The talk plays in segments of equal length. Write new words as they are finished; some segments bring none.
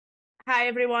Hi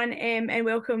everyone, and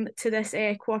welcome to this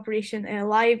Cooperation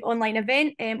live online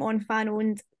event on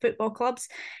fan-owned football clubs.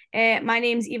 My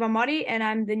name's Eva Murray, and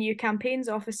I'm the new campaigns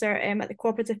officer at the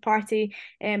Co-operative Party,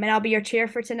 and I'll be your chair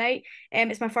for tonight.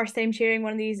 It's my first time chairing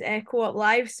one of these co-op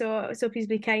lives, so please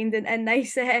be kind and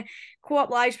nice.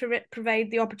 Co-op lives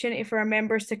provide the opportunity for our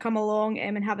members to come along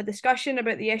and have a discussion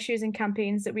about the issues and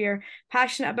campaigns that we are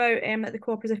passionate about at the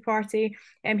Co-operative Party,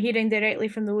 hearing directly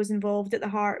from those involved at the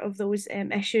heart of those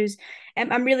issues.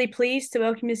 I'm really pleased to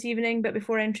welcome you this evening, but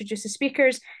before I introduce the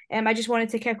speakers, I just wanted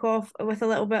to kick off with a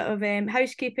little bit of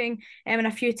housekeeping and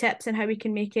a few tips on how we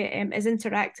can make it as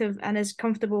interactive and as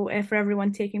comfortable for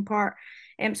everyone taking part.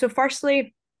 So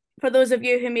firstly, for those of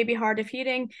you who may be hard of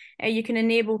hearing, you can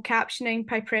enable captioning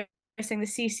by pressing the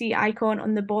CC icon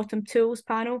on the bottom tools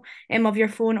panel of your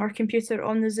phone or computer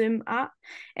on the Zoom app.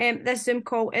 This Zoom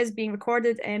call is being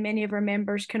recorded and many of our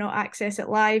members cannot access it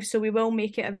live, so we will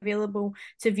make it available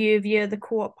to view via the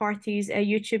Co-op Party's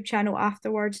YouTube channel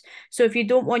afterwards. So if you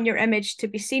don't want your image to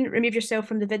be seen, remove yourself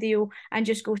from the video and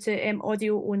just go to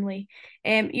audio only.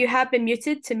 You have been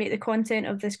muted to make the content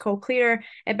of this call clearer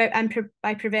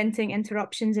by preventing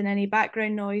interruptions and any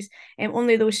background noise.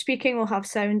 Only those speaking will have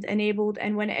sound enabled,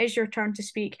 and when it is your turn to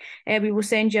speak, we will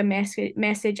send you a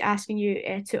message asking you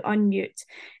to unmute.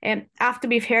 After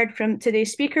we've heard from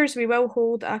today's speakers, we will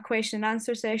hold a question and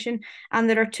answer session, and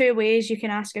there are two ways you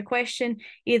can ask a question.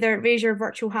 Either raise your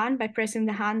virtual hand by pressing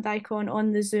the hand icon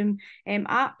on the Zoom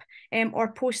app,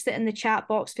 or post it in the chat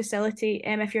box facility.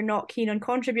 If you're not keen on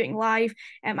contributing live,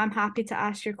 I'm happy to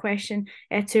ask your question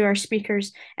to our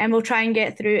speakers, and we'll try and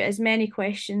get through as many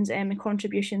questions and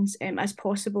contributions as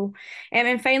possible.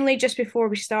 And finally, just before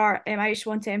we start, I just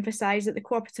want to emphasise that the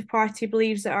Co-operative Party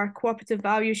believes that our cooperative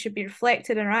values should be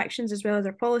reflected in our actions as well as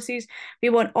our policies. We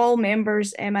want all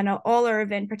members and all our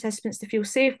event participants to feel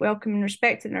safe, welcome and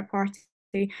respected in our party.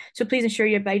 So please ensure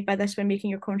you abide by this when making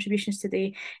your contributions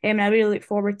today. And I really look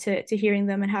forward to hearing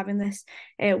them and having this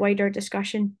wider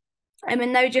discussion.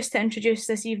 And now just to introduce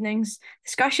this evening's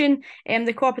discussion,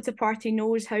 the Co-operative Party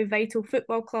knows how vital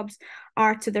football clubs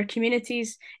are to their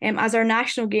communities. As our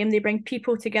national game, they bring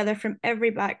people together from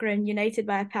every background, united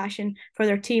by a passion for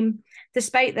their team.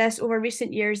 Despite this, over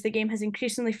recent years, the game has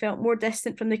increasingly felt more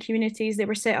distant from the communities they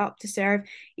were set up to serve.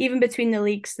 Even between the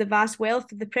leagues, the vast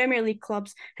wealth of the Premier League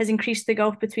clubs has increased the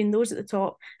gulf between those at the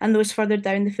top and those further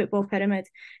down the football pyramid.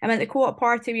 At the Co-op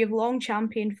Party, we have long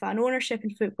championed fan ownership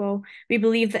in football. We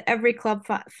believe that every club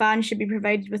fan should be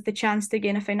provided with the chance to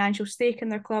gain a financial stake in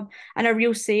their club and a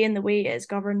real say in the way it is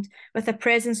governed, with a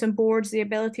presence on boards, the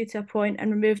ability to appoint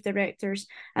and remove directors,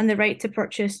 and the right to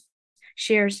purchase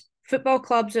shares. Football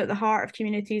clubs are at the heart of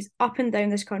communities up and down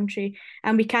this country,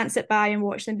 and we can't sit by and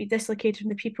watch them be dislocated from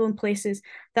the people and places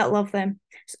that love them.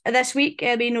 This week,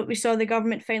 we saw the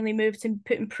government finally move to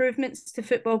put improvements to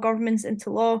football governance into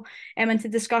law, and to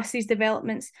discuss these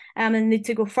developments and need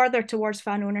to go further towards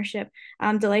fan ownership.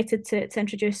 I'm delighted to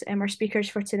introduce our speakers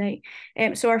for tonight.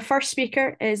 So our first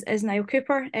speaker is Niall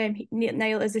Couper.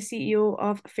 Niall is the CEO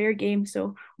of Fair Game.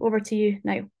 So over to you,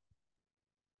 Niall.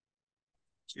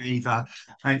 Eva,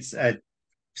 it's a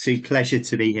pleasure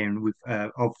to be here, and we've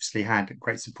obviously had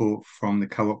great support from the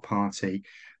Co-op Party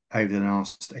over the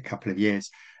last couple of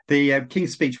years. The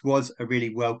King's Speech was a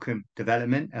really welcome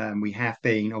development. We have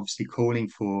been obviously calling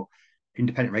for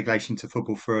independent regulation to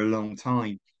football for a long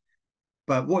time,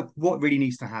 but what really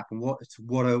needs to happen? What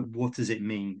does it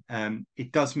mean?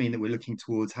 It does mean that we're looking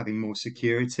towards having more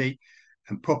security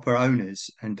and proper owners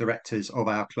and directors of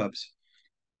our clubs.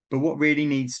 But what really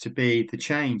needs to be the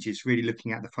change is really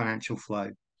looking at the financial flow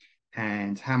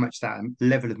and how much that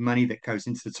level of money that goes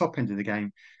into the top end of the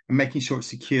game, and making sure it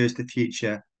secures the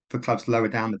future for clubs lower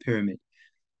down the pyramid.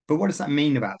 But what does that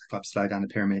mean about the clubs lower down the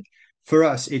pyramid? For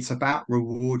us, it's about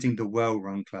rewarding the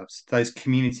well-run clubs, those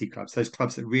community clubs, those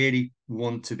clubs that really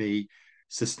want to be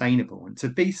sustainable. And to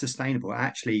be sustainable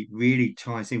actually really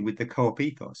ties in with the co-op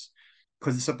ethos,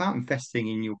 because it's about investing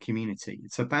in your community.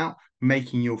 It's about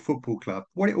making your football club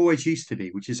what it always used to be,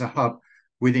 which is a hub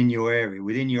within your area,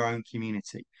 within your own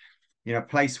community, a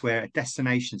place where a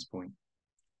destinations point,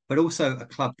 but also a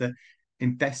club that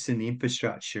invests in the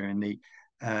infrastructure and the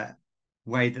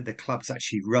way that the clubs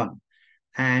actually run,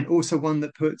 and also one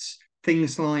that puts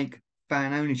things like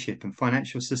fan ownership and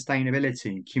financial sustainability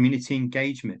and community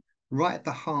engagement right at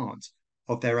the heart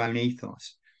of their own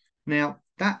ethos. Now,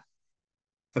 that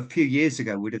a few years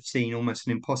ago would have seemed almost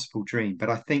an impossible dream, but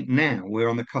I think now we're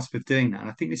on the cusp of doing that. And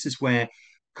I think this is where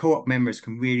co-op members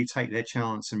can really take their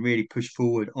chance and really push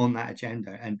forward on that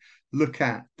agenda and look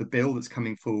at the bill that's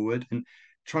coming forward and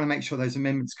trying to make sure those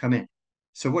amendments come in.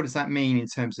 So what does that mean in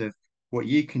terms of what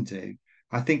you can do?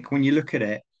 I think when you look at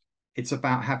it, it's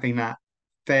about having that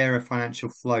fairer financial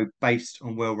flow based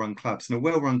on well-run clubs. And a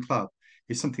well-run club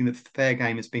is something that Fair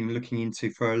Game has been looking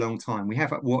into for a long time. We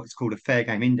have what's called a Fair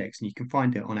Game Index, and you can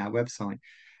find it on our website,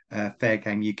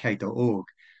 fairgameuk.org.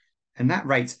 And that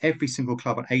rates every single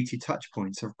club on 80 touch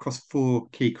points across four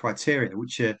key criteria,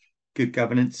 which are good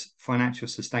governance, financial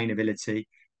sustainability,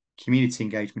 community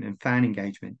engagement, and fan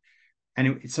engagement.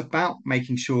 And it's about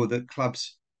making sure that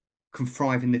clubs can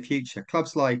thrive in the future.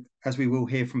 Clubs like, as we will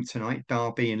hear from tonight,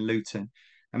 Derby and Luton,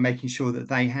 and making sure that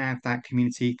they have that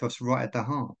community ethos right at the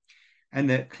heart. And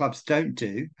that clubs don't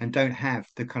do and don't have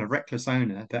the kind of reckless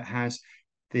owner that has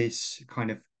this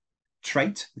kind of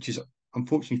trait, which is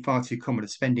unfortunately far too common,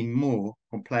 of spending more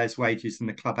on players' wages than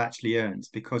the club actually earns.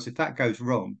 Because if that goes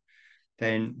wrong,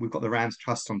 then we've got the Rams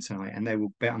Trust on tonight, and they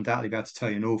will undoubtedly be able to tell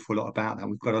you an awful lot about that.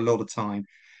 We've got a lot of time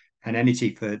and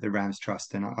energy for the Rams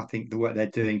Trust, and I think the work they're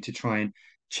doing to try and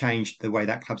change the way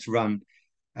that club's run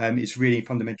is really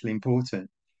fundamentally important.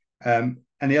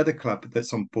 And the other club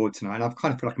that's on board tonight, and I've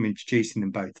kind of feel like I'm introducing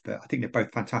them both, but I think they're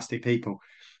both fantastic people,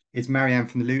 is Marianne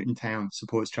from the Luton Town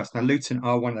Supporters Trust. Now, Luton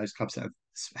are one of those clubs that have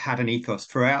had an ethos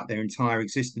throughout their entire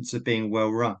existence of being well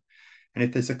run. And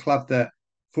if there's a club that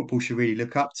football should really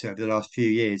look up to over the last few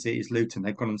years, it is Luton.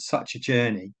 They've gone on such a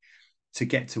journey to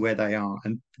get to where they are,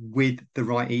 and with the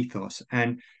right ethos.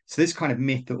 And so this kind of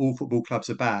myth that all football clubs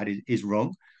are bad is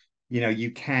wrong.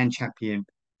 You can champion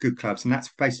good clubs, and that's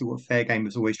basically what Fair Game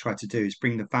has always tried to do, is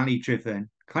bring the value driven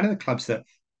kind of the clubs that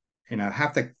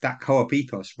have that co-op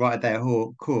ethos right at their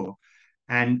core,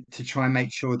 and to try and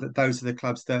make sure that those are the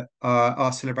clubs that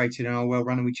are celebrated and are well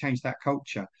run, and we change that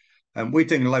culture. We're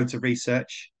doing loads of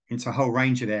research into a whole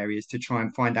range of areas to try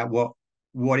and find out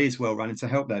what is well run and to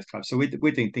help those clubs. So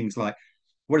we're doing things like,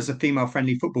 what does a female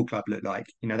friendly football club look like?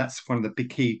 That's one of the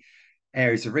big key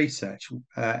areas of research.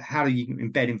 How do you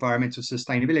embed environmental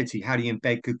sustainability? How do you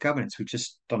embed good governance? We've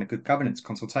just done a good governance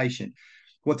consultation.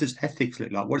 What does ethics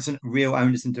look like? What does a real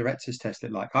owners and directors test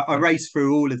look like? I race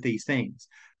through all of these things,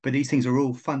 but these things are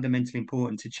all fundamentally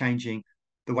important to changing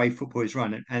the way football is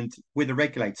run. And with the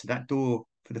regulator, that door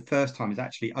for the first time is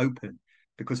actually open,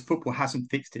 because football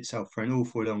hasn't fixed itself for an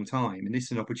awful long time. And this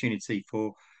is an opportunity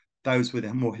for those with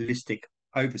a more holistic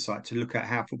oversight to look at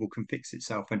how football can fix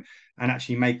itself and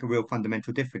actually make a real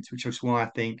fundamental difference, which is why I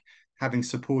think having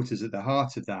supporters at the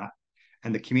heart of that,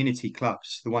 and the community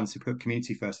clubs, the ones who put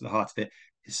community first at the heart of it,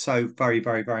 is so very,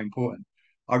 very, very important.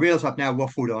 I realise I've now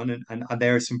waffled on, and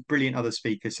there are some brilliant other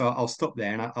speakers, so I'll stop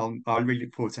there, and I'll really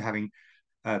look forward to having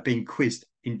being quizzed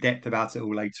in depth about it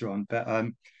all later on. But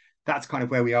that's kind of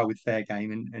where we are with Fair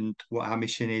Game, and what our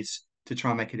mission is to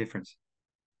try and make a difference.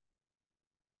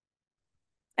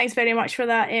 Thanks very much for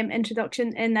that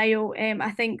introduction, Niall.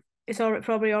 I think it's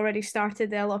probably already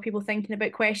started. There are a lot of people thinking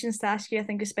about questions to ask you. I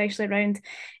think especially around,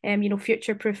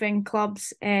 future proofing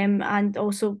clubs, and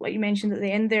also what you mentioned at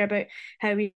the end there about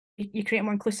how you create a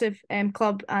more inclusive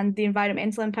club and the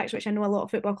environmental impacts, which I know a lot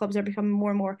of football clubs are becoming more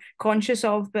and more conscious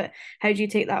of. But how do you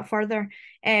take that further?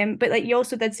 But like you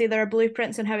also did say, there are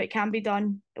blueprints on how it can be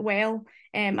done well.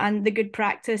 And the good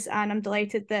practice, and I'm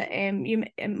delighted that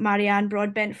Marianne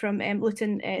Broadbent from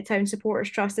Luton Town Supporters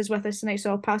Trust is with us tonight,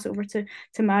 so I'll pass over to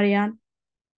Marianne.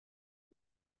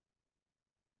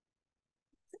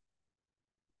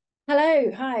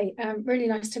 Hello, hi, really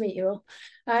nice to meet you all.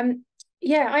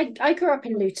 I grew up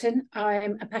in Luton.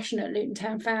 I'm a passionate Luton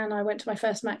Town fan. I went to my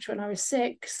first match when I was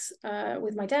 6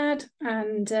 with my dad,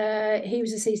 and he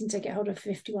was a season ticket holder for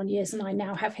 51 years, and I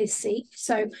now have his seat.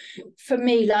 So for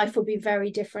me, life would be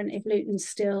very different if Luton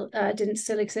didn't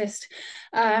still exist.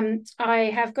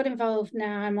 I have got involved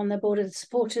now. I'm on the board of the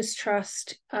Supporters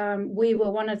Trust. We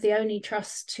were one of the only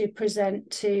trusts to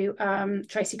present to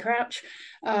Tracy Crouch,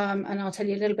 and I'll tell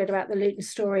you a little bit about the Luton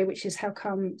story, which is how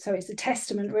come. So it's a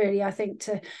testament, really, I think,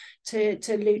 to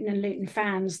Luton and Luton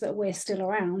fans that we're still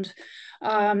around.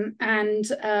 And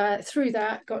through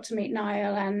that, got to meet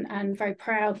Niall, and very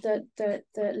proud that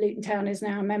Luton Town is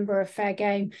now a member of Fair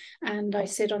Game, and I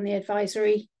sit on the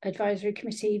advisory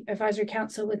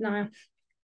council with Niall.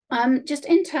 Just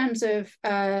in terms of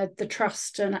the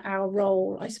trust and our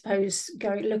role, I suppose,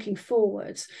 looking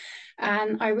forwards.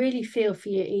 And I really feel for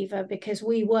you, Eva, because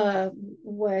we were,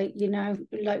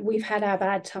 like, we've had our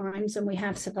bad times and we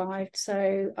have survived.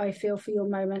 So I feel for your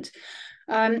moment.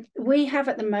 We have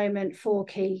at the moment 4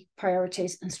 key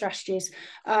priorities and strategies.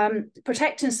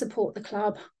 Protect and support the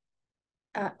club.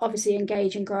 Obviously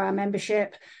engage and grow our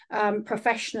membership,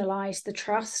 professionalise the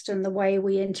trust and the way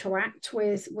we interact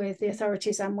with the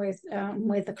authorities and with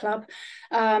the club,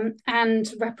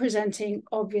 and representing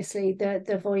obviously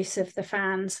the voice of the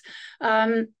fans.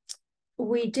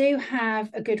 we do have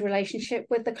a good relationship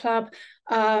with the club.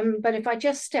 But if I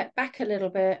just step back a little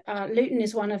bit, Luton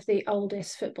is one of the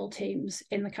oldest football teams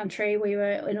in the country. We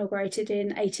were inaugurated in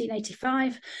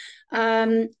 1885.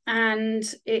 And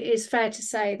it is fair to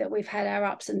say that we've had our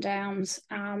ups and downs,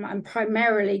 and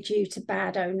primarily due to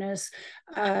bad owners.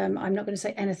 I'm not going to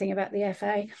say anything about the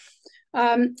FA.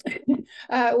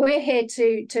 We're here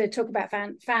to talk about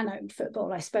fan-owned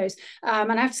football, I suppose.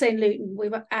 And I have to say, in Luton, we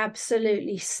were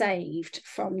absolutely saved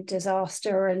from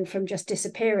disaster and from just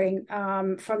disappearing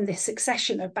from this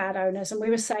succession of bad owners, and we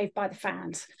were saved by the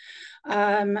fans.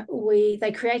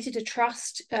 They created a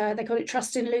trust. They called it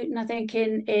Trust in Luton, I think,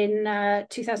 in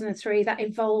 2003. That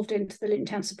evolved into the Luton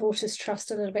Town Supporters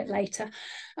Trust a little bit later.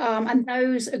 And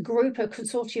a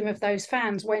consortium of those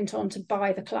fans went on to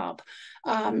buy the club.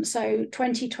 So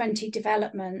 2020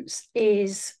 Developments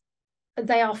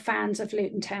they are fans of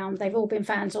Luton Town. They've all been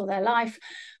fans all their life.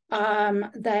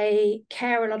 They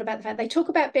care a lot about the fact they talk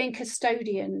about being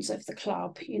custodians of the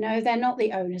club. You know, they're not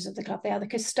the owners of the club, they are the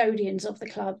custodians of the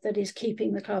club that is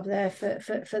keeping the club there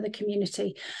for the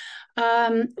community.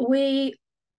 If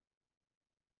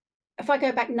I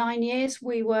go back 9 years,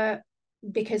 we were,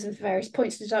 because of various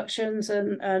points deductions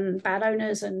and bad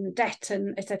owners and debt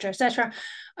and etc.,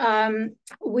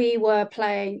 we were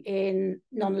playing in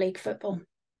non-league football.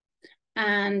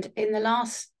 And in the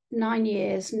last 9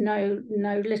 years, no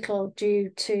little due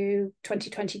to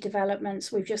 2020 developments,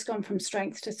 we've just gone from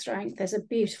strength to strength. There's a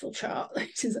beautiful chart.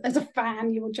 As a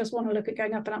fan, you will just want to look at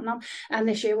going up and up and up. And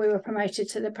this year we were promoted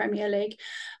to the Premier League.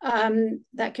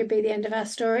 That could be the end of our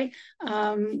story.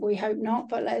 We hope not,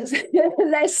 but let's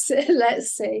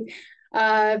see.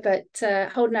 But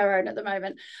holding our own at the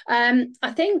moment.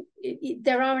 I think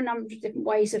there are a number of different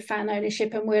ways of fan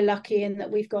ownership, and we're lucky in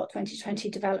that we've got 2020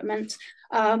 development.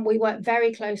 We work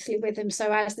very closely with them.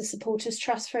 So as the Supporters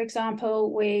Trust, for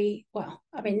example,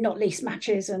 not least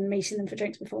matches and meeting them for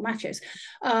drinks before matches,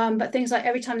 but things like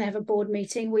every time they have a board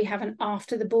meeting, we have an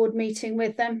after the board meeting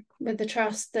with them, with the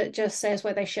trust, that just says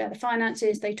where they share the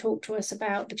finances. They talk to us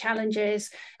about the challenges.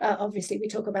 Obviously, we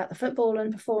talk about the football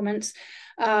and performance.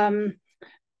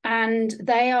 And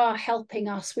they are helping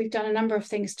us. We've done a number of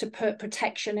things to put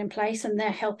protection in place, and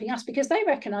they're helping us because they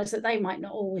recognise that they might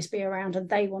not always be around, and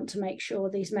they want to make sure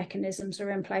these mechanisms are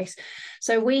in place.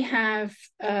 So we have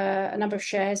a number of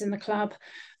shares in the club.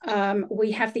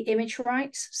 We have the image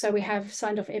rights. So we have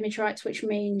signed off image rights, which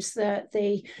means that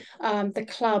the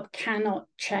club cannot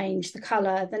change the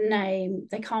colour, the name.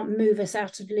 They can't move us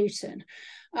out of Luton.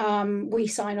 We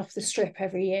sign off the strip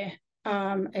every year.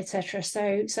 Etc.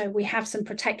 So we have some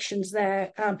protections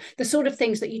there, the sort of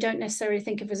things that you don't necessarily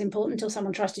think of as important until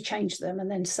someone tries to change them, and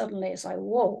then suddenly it's like,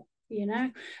 whoa, you know.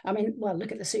 I mean, well,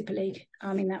 look at the Super League.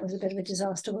 I mean, that was a bit of a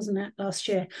disaster, wasn't it, last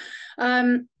year?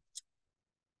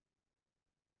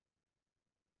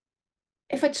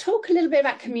 If I talk a little bit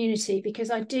about community,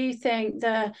 because I do think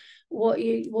that what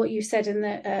you said in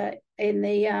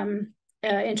the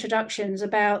introductions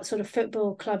about sort of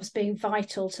football clubs being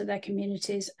vital to their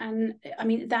communities, and I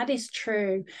mean that is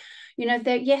true. You know,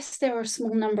 there are a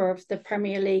small number of the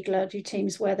Premier League larger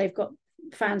teams where they've got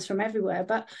fans from everywhere,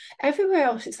 but everywhere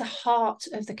else it's the heart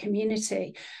of the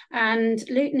community, and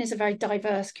Luton is a very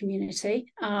diverse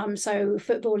community. So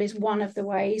football is one of the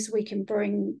ways we can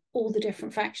bring all the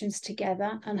different factions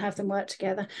together and have them work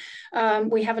together.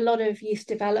 We have a lot of youth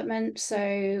development,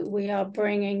 so we are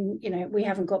bringing, you know, we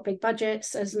haven't got big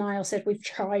budgets. As Niall said, we've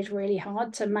tried really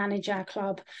hard to manage our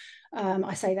club.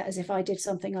 I say that as if I did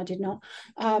something I did not,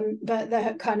 but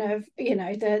the kind of, you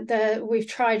know, we've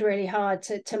tried really hard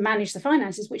to manage the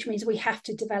finances, which means we have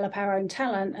to develop our own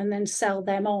talent and then sell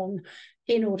them on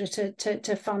in order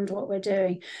to fund what we're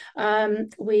doing.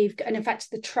 And in fact,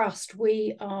 the trust,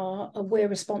 we're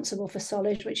responsible for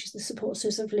Solid, which is the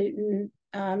Supporters of Luton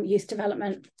youth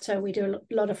development. So we do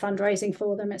a lot of fundraising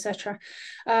for them, etc.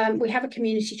 We have a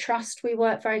community trust we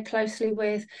work very closely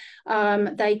with.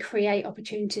 They create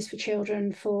opportunities for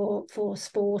children for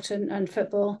sport and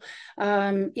football.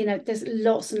 You know, there's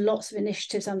lots and lots of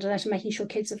initiatives under that, making sure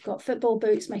kids have got football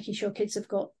boots, making sure kids have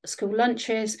got school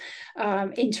lunches,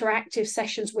 interactive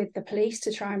sessions with the police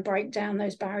to try and break down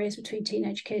those barriers between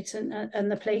teenage kids and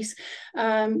the police.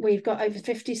 We've got over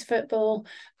 50s football.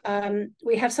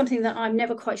 We have something that I'm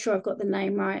never quite sure I've got the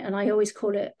name right, and I always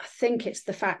call it, I think it's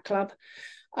the Fat Club.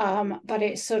 but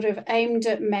it's sort of aimed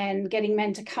at men, getting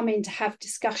men to come in to have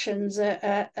discussions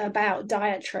about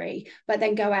dietary, but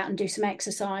then go out and do some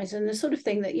exercise and the sort of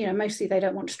thing that, you know, mostly they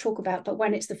don't want to talk about. But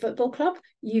when it's the football club,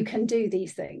 you can do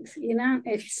these things, you know.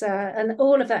 It's and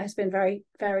all of that has been very,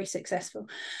 very successful.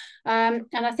 And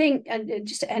I think,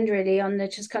 just to end really on the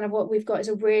just kind of what we've got is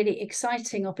a really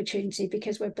exciting opportunity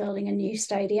because we're building a new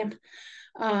stadium.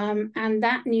 And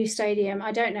that new stadium,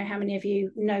 I don't know how many of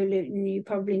you know Luton. You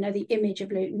probably know the image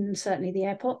of Luton, certainly the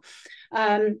airport.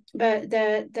 But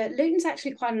the Luton's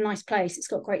actually quite a nice place. It's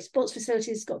got great sports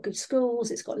facilities, it's got good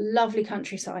schools, it's got lovely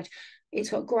countryside, it's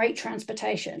got great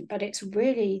transportation, but it's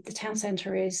really, the town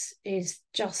centre is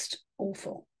just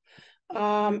awful.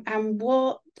 And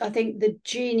what I think the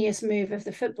genius move of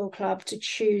the football club to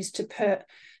choose to put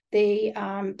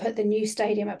the new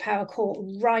stadium at Power Court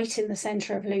right in the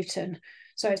centre of Luton.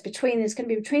 So it's going to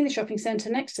be between the shopping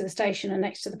centre, next to the station and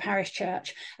next to the parish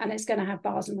church, and it's going to have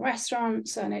bars and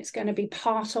restaurants, and it's going to be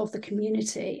part of the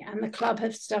community. And the club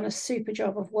has done a super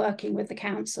job of working with the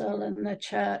council and the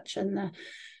church and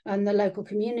the local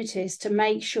communities to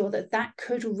make sure that that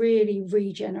could really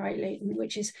regenerate Luton,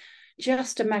 which is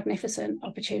just a magnificent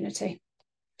opportunity.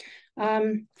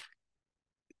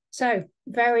 So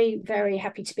very, very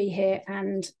happy to be here,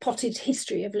 and potted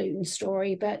history of Luton's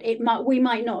story, but we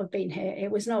might not have been here. It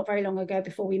was not very long ago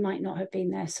before we might not have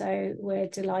been there. So we're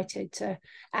delighted to,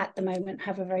 at the moment,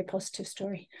 have a very positive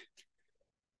story.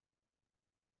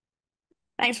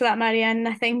 Thanks for that, Marianne.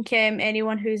 I think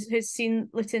anyone who's seen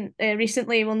Luton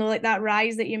recently will know, like, that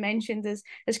rise that you mentioned is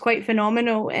quite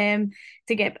phenomenal.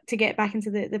 To get back into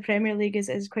the Premier League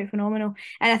is quite phenomenal.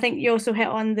 And I think you also hit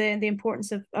on the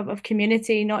importance of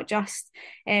community, not just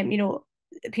you know,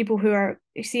 people who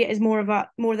see it as more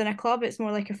than a club. It's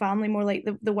more like a family, more like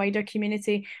the wider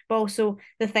community, but also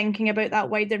the thinking about that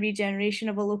wider regeneration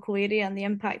of a local area and the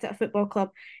impact that a football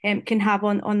club can have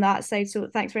on that side. So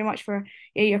thanks very much for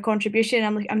your contribution.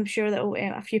 I'm sure that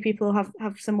a few people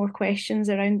have some more questions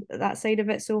around that side of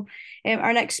it. So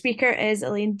our next speaker is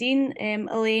Elaine Dean.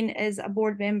 Elaine is a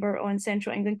board member on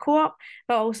Central England Co-op,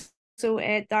 but also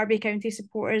Derby County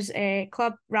Supporters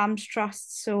Club, Rams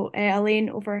Trust. So Elaine,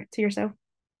 over to yourself.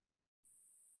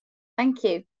 Thank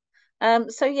you.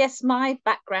 So yes, my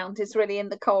background is really in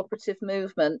the cooperative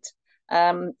movement,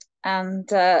 and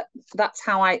that's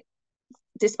how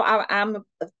despite I'm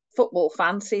a football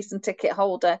fan, season ticket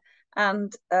holder,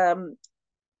 and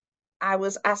I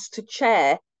was asked to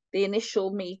chair the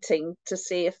initial meeting to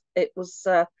see if it was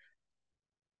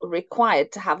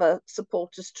required to have a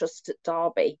supporters trust at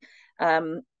Derby,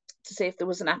 to see if there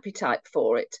was an appetite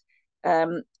for it.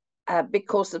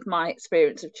 Because of my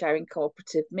experience of chairing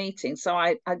cooperative meetings. So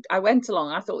I went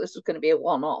along. I thought this was going to be a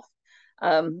one-off.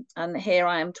 And here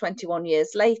I am 21 years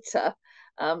later,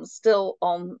 still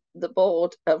on the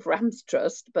board of Rams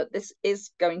Trust, but this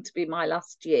is going to be my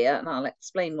last year, and I'll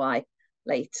explain why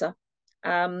later.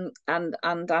 And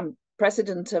I'm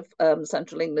president of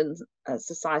Central England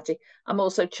Society. I'm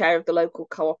also chair of the local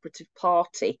Co-operative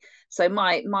Party. So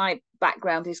my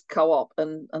background is co-op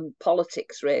and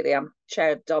politics, really. I'm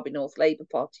chair of Derby North Labour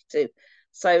Party too.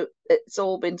 So it's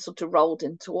all been sort of rolled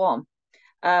into one.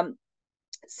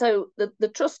 So the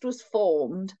trust was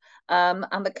formed,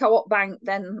 and the Co-op Bank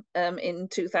then in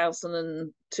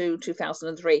 2002,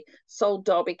 2003 sold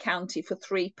Derby County for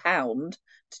 £3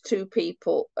 to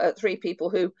three people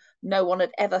who no one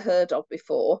had ever heard of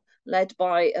before, led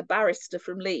by a barrister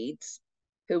from Leeds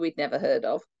who we'd never heard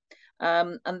of.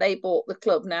 And they bought the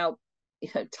club. Now, you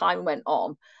know, time went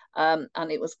on,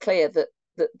 and it was clear that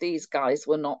these guys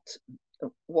were not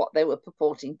what they were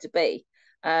purporting to be.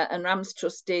 And Rams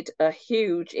Trust did a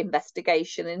huge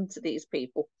investigation into these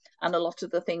people and a lot of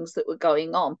the things that were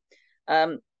going on,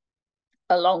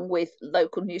 along with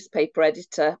local newspaper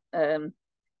editor,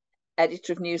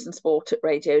 editor of news and sport at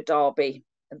Radio Derby,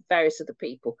 and various other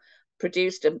people,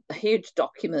 produced a huge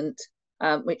document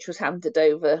which was handed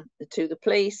over to the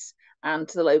police and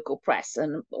to the local press,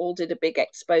 and all did a big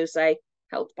expose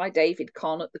helped by David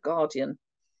Conn at The Guardian.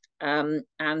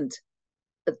 And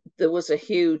there was a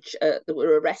huge, there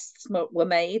were arrests were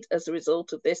made as a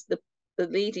result of this. The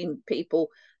leading people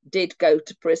did go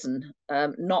to prison,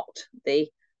 not the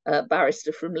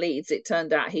barrister from Leeds. It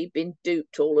turned out he'd been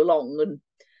duped all along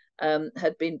and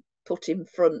had been put in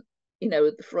front, you know,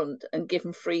 at the front, and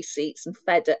given free seats and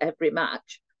fed at every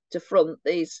match to front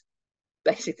these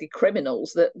basically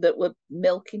criminals that were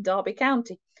milking Derby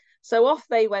County. So off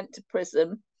they went to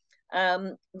prison.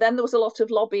 Then there was a lot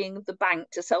of lobbying of the bank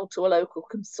to sell to a local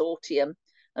consortium,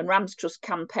 and Rams Trust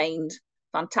campaigned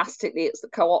fantastically. It's the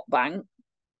Co-op Bank,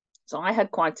 so I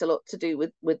had quite a lot to do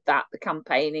with that, the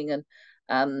campaigning,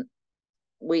 and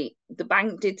the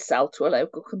bank did sell to a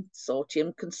local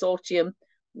consortium. Consortium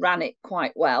ran it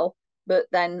quite well, but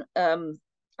then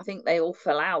I think they all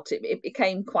fell out. It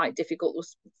became quite difficult. There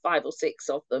was 5 or 6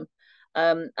 of them,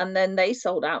 and then they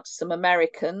sold out to some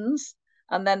Americans,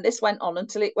 and then this went on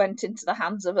until it went into the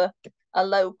hands of a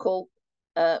local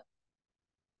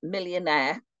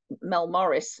millionaire, Mel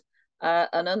Morris,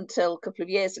 and until a couple of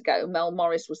years ago, Mel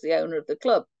Morris was the owner of the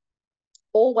club.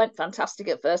 All went fantastic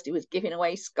at first. He was giving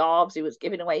away scarves, he was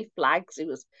giving away flags,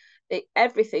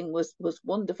 everything was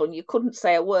wonderful, and you couldn't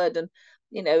say a word. And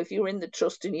if you were in the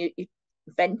trust and you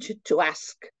ventured to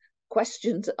ask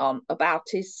questions about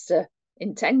his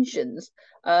intentions,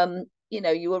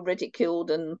 you were ridiculed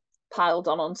and piled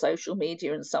on social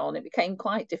media and so on. It became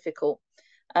quite difficult.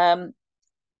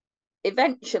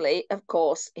 Eventually, of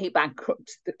course, he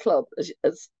bankrupted the club,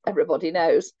 as everybody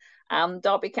knows.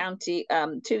 Derby County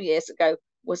 2 years ago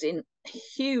was in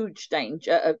huge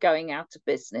danger of going out of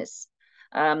business.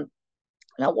 Now,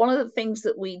 one of the things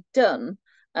that we'd done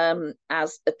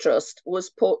as a trust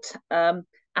was put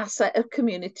asset of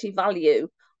community value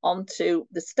onto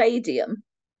the stadium,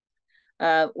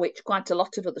 which quite a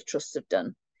lot of other trusts have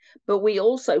done. But we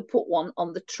also put one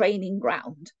on the training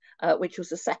ground, which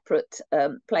was a separate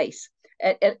place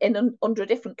under a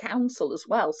different council as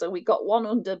well. So we got one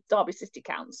under Derby City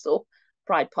Council,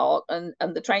 Pride Park, and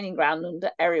the training ground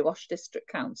under Erewash District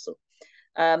Council.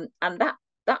 And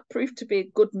that proved to be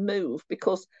a good move,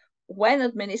 because when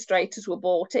administrators were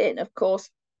brought in, of course,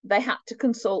 they had to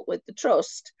consult with the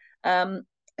trust,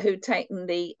 who'd taken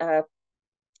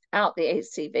out the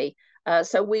ACV.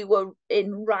 So we were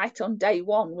in right on day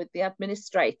one with the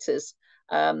administrators,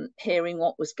 hearing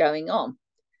what was going on.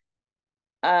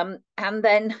 And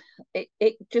then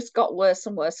it just got worse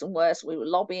and worse and worse. We were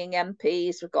lobbying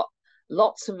MPs. We've got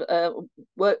lots of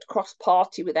worked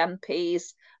cross-party with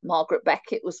MPs. Margaret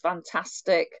Beckett was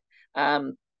fantastic.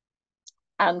 And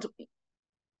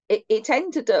it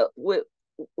ended up,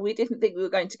 we didn't think we were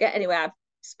going to get anywhere. I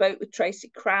spoke with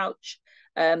Tracy Crouch.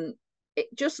 It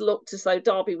just looked as though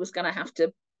Derby was going to have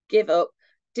to give up,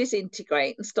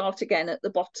 disintegrate, and start again at the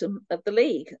bottom of the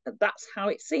league. That's how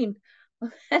it seemed.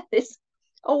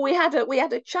 We had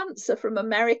a chancer from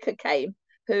America came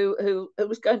who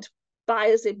was going to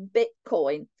buy us in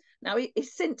Bitcoin. Now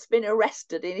he's since been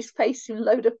arrested and he's facing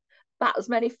about as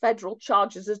many federal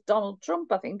charges as Donald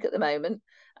Trump, I think, at the moment.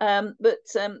 But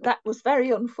that was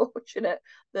very unfortunate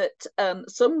that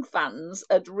some fans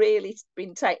had really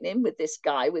been taken in with this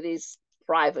guy with his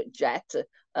private jet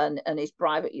and his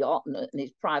private yacht and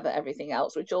his private everything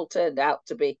else, which all turned out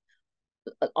to be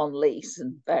on lease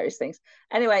and various things.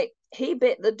 Anyway, he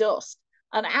bit the dust,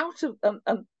 and out of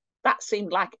that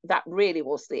seemed like that really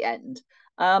was the end.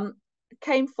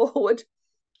 Came forward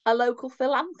a local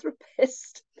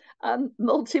philanthropist,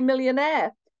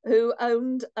 multi-millionaire, who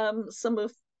owned some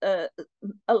of a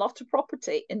lot of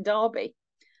property in Derby.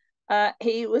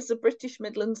 He was a British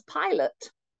Midlands pilot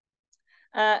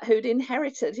who'd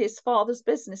inherited his father's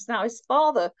business. Now, his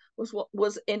father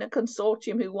was in a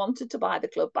consortium who wanted to buy the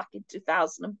club back in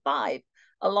 2005,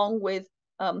 along with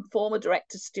former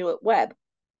director Stuart Webb.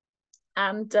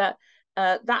 And that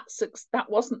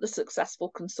wasn't the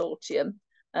successful consortium.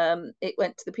 It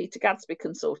went to the Peter Gadsby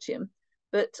consortium.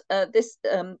 But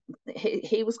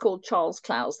he was called Charles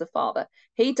Clowes, the father.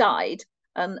 He died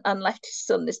and left his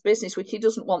son this business, which he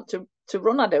doesn't want to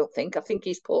run, I don't think. I think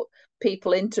he's put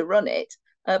people in to run it.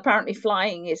 Apparently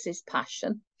flying is his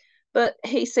passion. But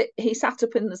he sat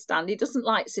up in the stand. He doesn't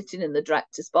like sitting in the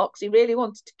director's box. He really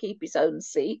wanted to keep his own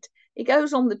seat. He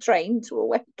goes on the train to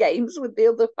away games with the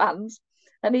other fans,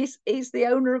 and he's the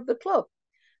owner of the club.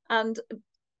 And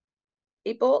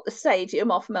he bought the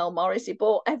stadium off Mel Morris. He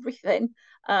bought everything,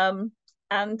 and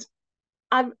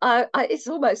it's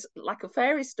almost like a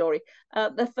fairy story.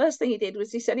 The first thing he did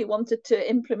was he said he wanted to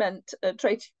implement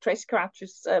Tracy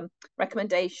Crouch's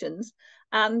recommendations,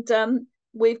 and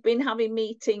we've been having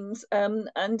meetings, and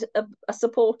a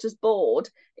supporters board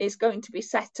is going to be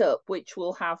set up, which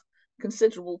will have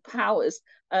considerable powers.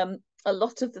 A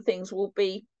lot of the things will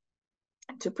be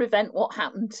to prevent what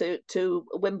happened to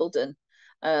Wimbledon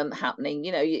happening.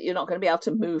 You're not going to be able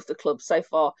to move the club so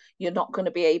far. You're not going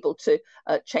to be able to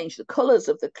change the colours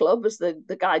of the club, as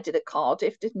the guy did at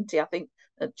Cardiff, didn't he? I think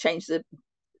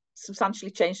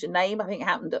substantially changed the name. I think it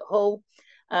happened at Hull.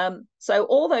 So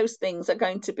all those things are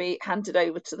going to be handed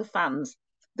over to the fans.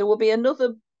 There will be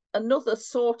another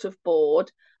sort of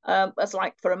board, as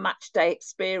like for a match day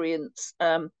experience,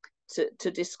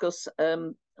 to discuss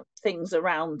things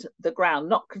around the ground,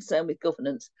 not concerned with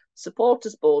governance.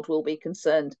 Supporters board will be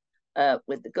concerned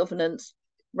with the governance.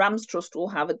 Rams Trust will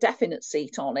have a definite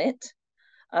seat on it.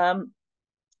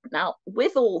 Now,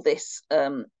 with all this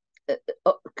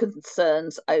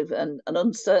concerns over and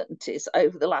uncertainties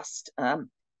over the last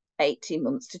 18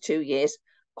 months to 2 years,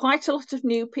 quite a lot of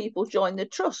new people joined the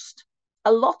trust.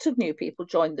 A lot of new people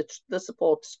joined the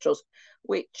Supporters Trust,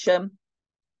 which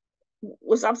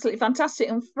was absolutely fantastic.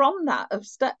 And from that have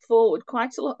stepped forward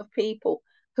quite a lot of people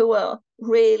who are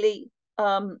really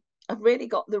have really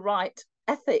got the right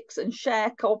ethics and share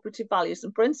cooperative values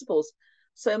and principles.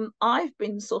 So I've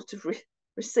been sort of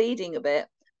receding a bit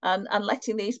and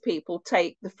letting these people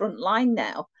take the front line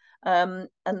now, and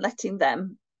letting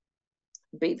them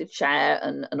be the chair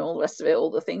and all the rest of it,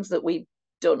 all the things that we've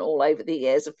done all over the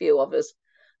years, a few of us.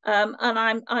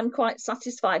 And I'm quite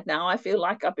satisfied now. I feel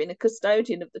like I've been a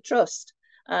custodian of the trust,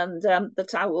 and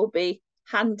that I will be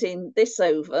handing this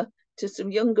over to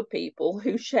some younger people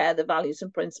who share the values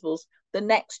and principles, the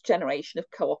next generation of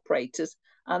cooperators,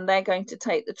 and they're going to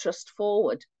take the trust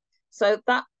forward. So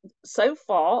that, so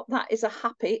far, that is a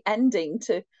happy ending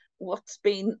to what's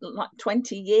been like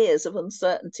 20 years of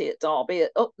uncertainty at Derby,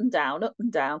 up and down, up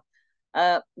and down.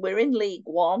 We're in League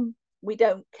One. We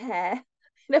don't care.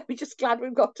 We're just glad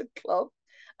we've got a club.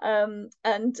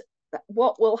 And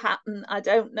what will happen, I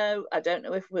don't know. I don't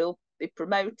know if we'll be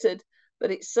promoted,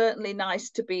 but it's certainly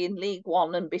nice to be in League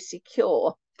One and be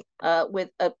secure with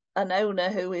an owner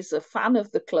who is a fan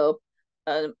of the club,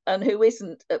 and who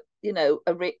isn't,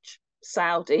 a rich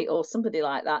Saudi or somebody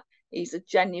like that. He's a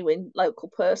genuine local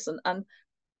person. And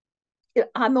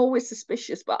I'm always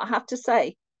suspicious, but I have to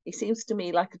say, he seems to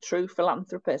me like a true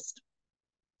philanthropist.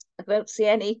 I don't see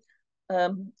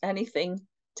anything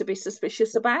to be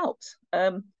suspicious about.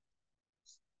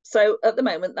 So at the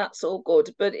moment, that's all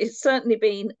good. But it's certainly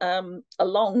been a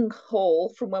long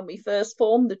haul from when we first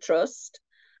formed the trust.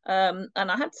 And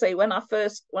I had to say, when I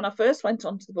first went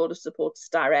onto the Board of Supporters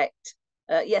Direct,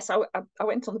 yes, I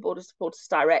went on the Board of Supporters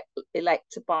Direct,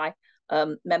 elected by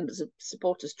members of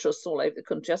supporters trusts all over the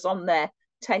country. I was on there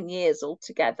 10 years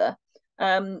altogether.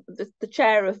 The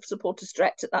chair of Supporters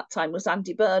Direct at that time was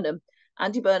Andy Burnham.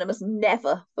 Andy Burnham has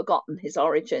never forgotten his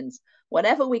origins.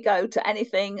 Whenever we go to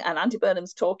anything and Andy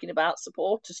Burnham's talking about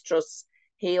supporters trusts,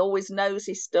 he always knows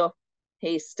his stuff.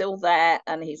 He's still there,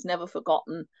 and he's never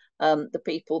forgotten the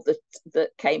people that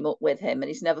came up with him, and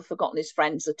he's never forgotten his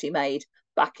friends that he made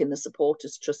back in the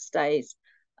supporters trust days.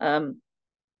 I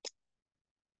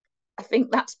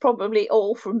think that's probably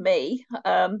all from me.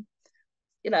 I'm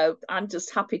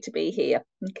just happy to be here.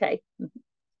 Okay.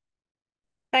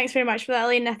 Thanks very much for that,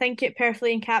 Elaine. I think it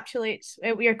perfectly encapsulates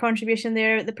your contribution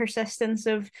there, the persistence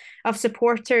of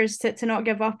supporters to not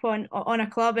give up on a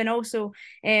club, and also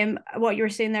what you were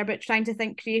saying there about trying to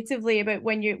think creatively about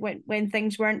when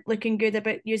things weren't looking good,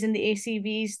 about using the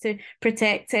ACVs to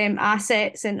protect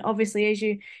assets, and obviously, as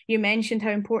you mentioned,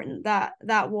 how important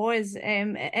that was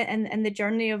in the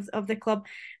journey of the club.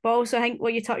 But also, I think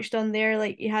what you touched on there,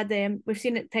 like you had, we've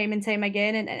seen it time and time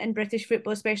again in British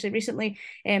football, especially recently,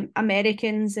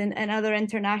 Americans and other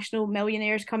international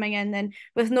millionaires coming in and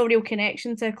with no real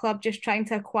connection to a club, just trying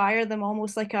to acquire them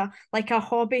almost like a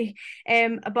hobby.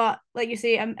 But like you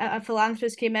say, a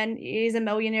philanthropist came in. He's a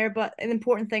millionaire, but an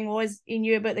important thing was he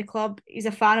knew about the club. He's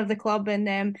a fan of the club,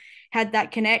 and had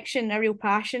that connection, a real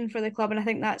passion for the club. And I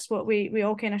think that's what we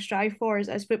all kind of strive for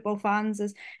as football fans,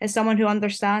 as someone who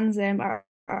understands our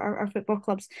football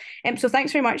clubs. So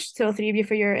thanks very much to all three of you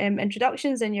for your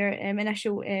introductions and your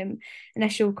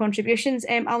initial contributions.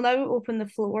 I'll now open the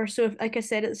floor. So if, like I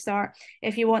said at the start,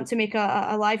 if you want to make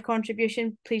a live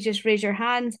contribution, please just raise your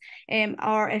hand,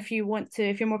 or if you're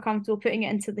more comfortable putting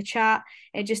it into the chat,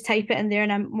 just type it in there,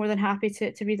 and I'm more than happy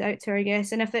to read it out to our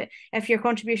guests. And if your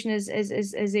contribution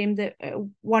is aimed at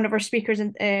one of our speakers,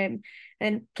 and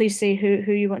please say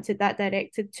who you want that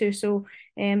directed to. So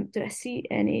do I see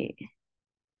any?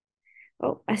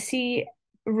 Oh, I see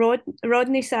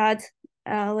Rodney Sad.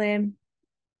 I'll think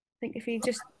if you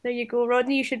just, there you go,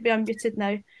 Rodney, you should be unmuted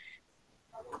now.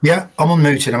 Yeah, I'm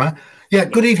unmuted, am I? Yeah,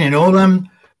 good evening all.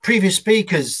 Previous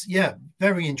speakers, yeah,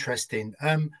 very interesting.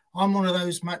 I'm one of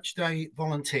those match day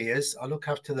volunteers. I look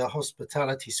after the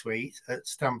hospitality suite at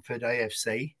Stamford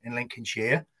AFC in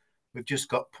Lincolnshire. We've just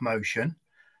got promotion.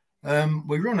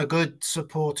 We run a good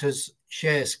supporters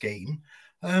share scheme.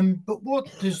 But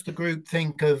what does the group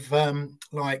think of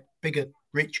like bigger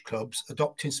rich clubs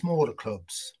adopting smaller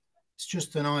clubs? It's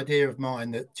just an idea of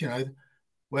mine that,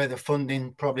 where the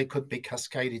funding probably could be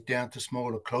cascaded down to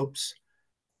smaller clubs,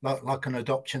 like an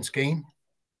adoption scheme.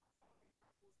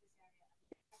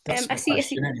 That's my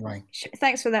question anyway.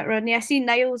 Thanks for that, Rodney. I see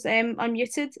Niall's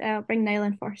unmuted. I'll bring Niall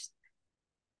in first.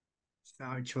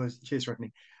 Cheers,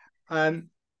 Rodney.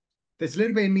 there's a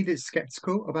little bit of me that's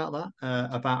skeptical about that,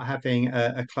 about having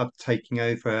a club taking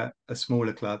over a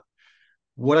smaller club.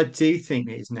 What I do think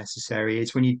is necessary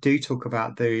is when you do talk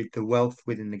about the wealth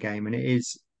within the game, and it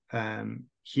is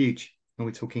huge, and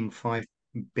we're talking £5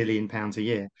 billion a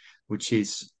year, which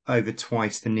is over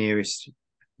twice the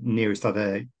nearest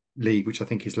other league, which I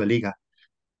think is La Liga.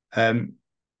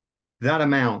 That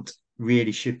amount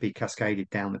really should be cascaded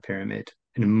down the pyramid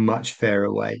in a much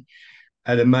fairer way.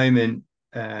 At the moment,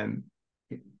 a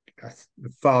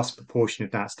vast proportion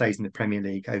of that stays in the Premier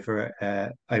League, over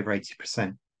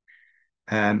 80%.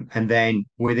 And then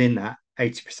within that,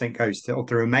 80% goes to, of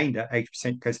the remainder,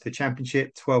 80% goes to the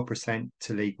Championship, 12%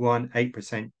 to League One,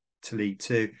 8% to League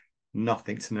Two,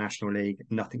 nothing to the National League,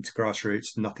 nothing to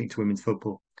grassroots, nothing to women's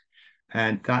football.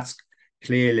 And that's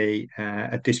clearly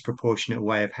a disproportionate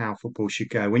way of how football should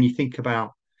go. When you think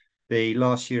about the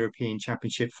last European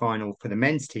Championship final for the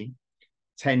men's team,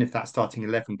 10 of that starting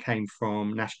 11 came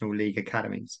from National League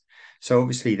academies. So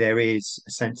obviously there is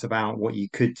a sense about what you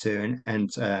could do,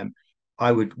 and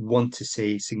I would want to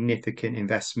see significant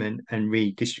investment and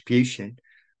redistribution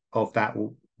of that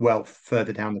wealth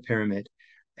further down the pyramid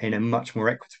in a much more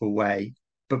equitable way,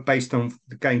 but based on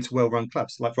going to well-run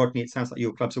clubs. Like Rodney, it sounds like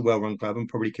your club's a well-run club and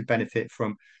probably could benefit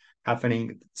from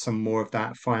having some more of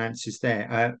that finances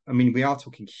there. I mean, we are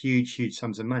talking huge, huge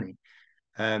sums of money.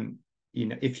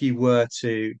 If you were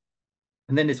to,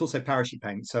 and then there's also parachute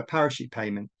payments. So a parachute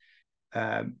payment,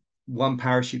 one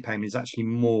parachute payment is actually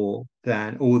more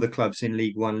than all the clubs in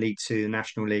League One, League Two,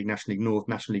 National League North,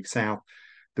 National League South,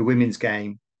 the women's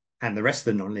game, and the rest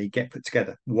of the non-league get put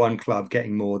together. One club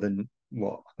getting more than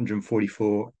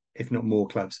 144, if not more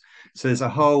clubs. So there's a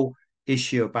whole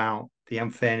issue about the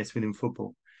unfairness within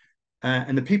football.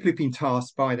 And the people who've been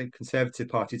tasked by the Conservative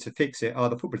Party to fix it are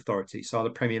the football authorities, so are the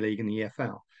Premier League and the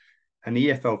EFL. And the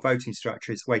EFL voting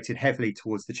structure is weighted heavily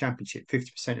towards the Championship.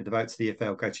 50% of the votes of the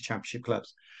EFL go to Championship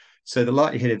clubs. So the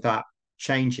likelihood of that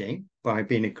changing by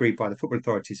being agreed by the football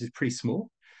authorities is pretty small.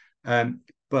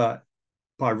 But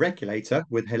by a regulator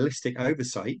with holistic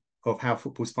oversight of how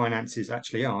football's finances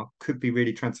actually are, could be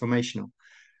really transformational.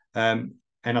 And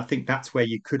I think that's where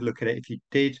you could look at it. If you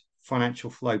did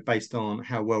financial flow based on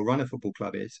how well run a football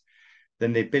club is,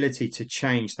 then the ability to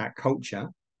change that culture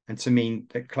and to mean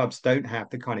that clubs don't have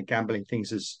the kind of gambling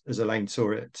things as Elaine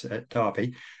saw at Derby.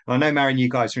 And I know, Marion, you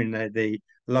guys are in the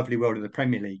lovely world of the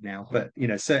Premier League now, but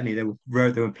certainly there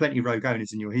were plenty of rogue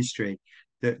owners in your history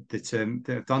that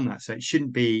have done that. So it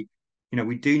shouldn't be.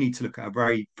 We do need to look at a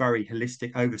very, very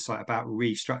holistic oversight about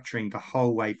restructuring the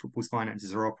whole way football's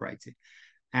finances are operated.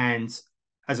 And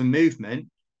as a movement,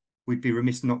 we'd be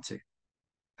remiss not to.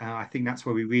 I think that's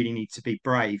where we really need to be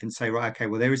brave and say, right, okay,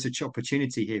 well, there is an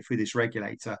opportunity here through this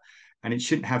regulator, and it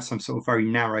shouldn't have some sort of very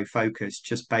narrow focus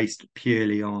just based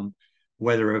purely on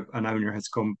whether an owner has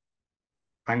gone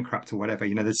bankrupt or whatever.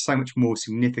 There's so much more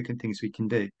significant things we can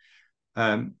do.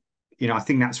 I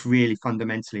think that's really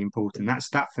fundamentally important.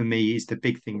 That for me is the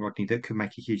big thing, Rodney, that could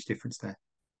make a huge difference there.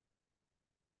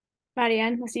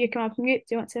 Marianne, I see you come up from mute.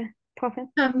 Do you want to pop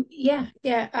in? Yeah.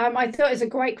 I thought it was a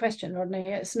great question, Rodney.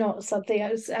 It's not something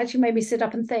it's actually made me sit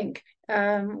up and think,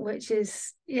 which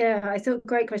is, I thought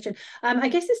great question. I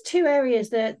guess there's two areas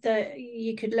that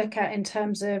you could look at in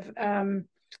terms of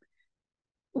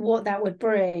what that would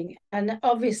bring, and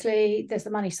obviously there's the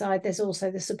money side, there's also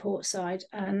the support side,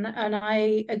 and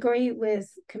I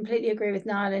completely agree with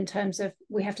Niall in terms of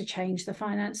we have to change the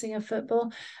financing of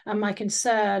football. And my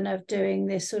concern of doing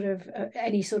this sort of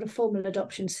any sort of formal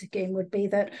adoption scheme would be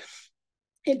that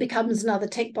it becomes another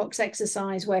tick box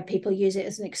exercise where people use it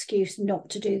as an excuse not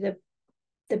to do the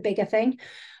bigger thing.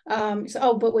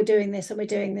 But we're doing this and we're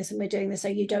doing this and we're doing this, so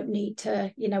you don't need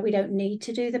to, we don't need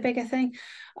to do the bigger thing.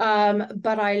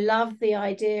 But I love the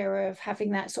idea of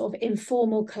having that sort of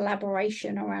informal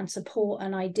collaboration around support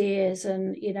and ideas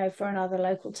and, for another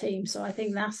local team. So I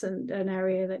think that's an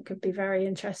area that could be very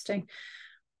interesting.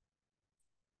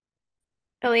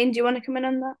 Elaine, do you want to come in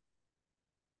on that?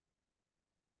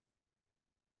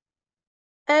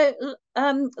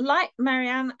 Like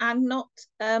Marianne, I'm not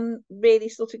really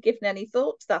sort of given any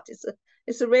thought to that.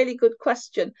 It's a really good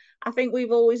question. I think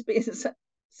we've always been,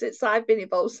 since I've been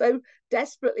involved, so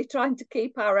desperately trying to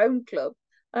keep our own club.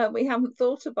 We haven't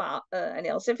thought about any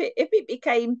else. If it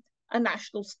became a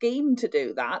national scheme to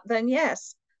do that, then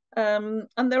yes. And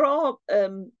there are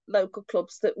local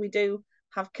clubs that we do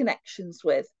have connections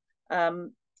with,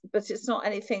 but it's not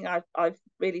anything I've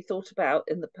really thought about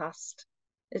in the past.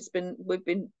 We've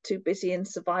been too busy in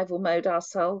survival mode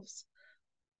ourselves.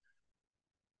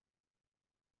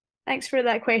 Thanks for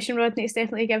that question, Rodney. It's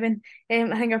definitely given I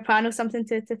think our panel something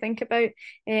to think about.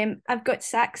 I've got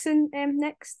Saxon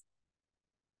next.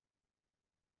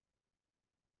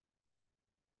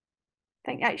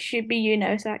 think that should be you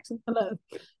now, Saxon. Hello.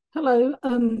 Hello.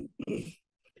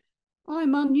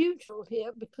 I'm unusual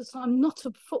here because I'm not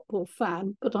a football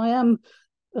fan, but I am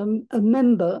a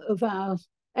member of our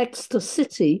Exeter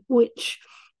City, which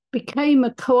became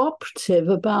a cooperative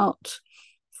about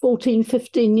 14,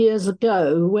 15 years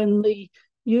ago when the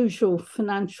usual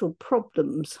financial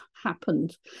problems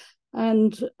happened.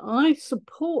 And I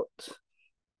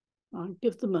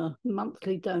give them a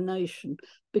monthly donation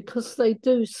because they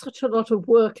do such a lot of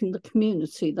work in the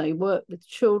community. They work with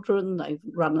children, they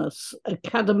run an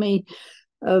academy,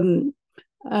 and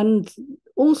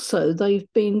also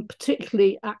they've been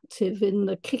particularly active in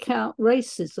the kick out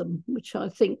racism, which I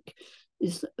think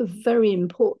is a very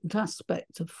important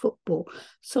aspect of football.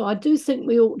 So I do think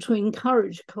we ought to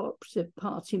encourage Co-operative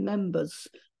Party members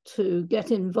to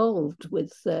get involved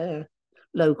with their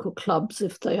local clubs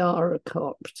if they are a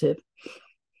cooperative.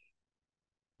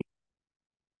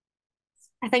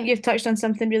 I think you've touched on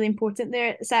something really important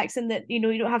there, Saxon, that you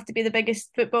don't have to be the biggest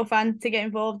football fan to get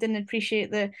involved and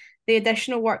appreciate the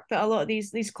additional work that a lot of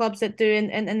these clubs that do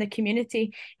in the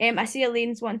community. I see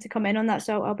Elaine's wanting to come in on that,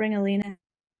 so I'll bring Elaine in.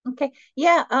 Okay,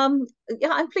 yeah, I'm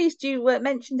pleased you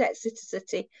mentioned Exeter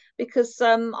City because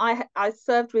I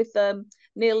served with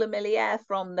Neil Lemilliere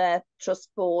from their trust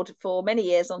board for many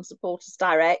years on Supporters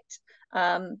Direct,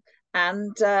 and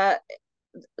the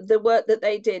work that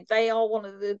they did, they are one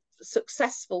of the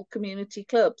successful community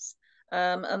clubs,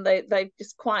 and they've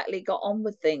just quietly got on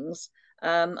with things,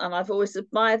 and I've always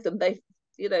admired them.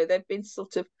 They've been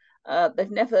sort of they've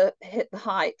never hit the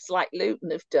heights like Luton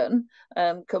have done,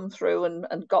 come through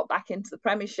and got back into the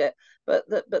Premiership, but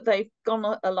they've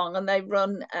gone along and they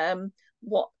run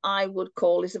what I would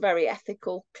call is a very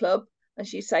ethical club.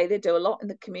 As you say, they do a lot in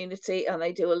the community and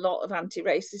they do a lot of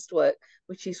anti-racist work,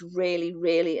 which is really,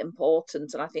 really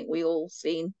important. And I think we all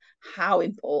seen how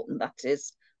important that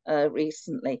is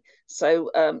recently. So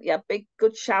yeah,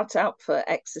 good shout out for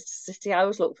Exeter City. I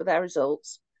always look for their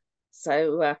results.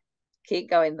 So keep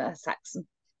going there, Saxon.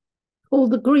 All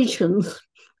the Grecians.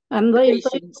 And they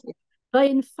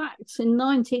in fact, in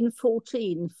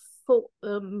 1914,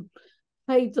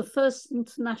 played the first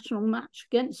international match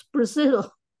against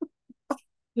Brazil,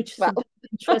 which is an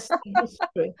interesting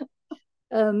history.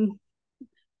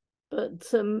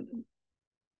 But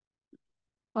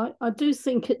I do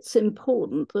think it's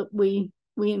important that we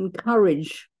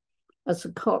encourage, as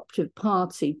a cooperative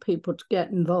party, people to get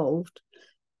involved,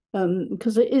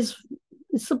 because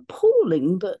it's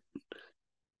appalling that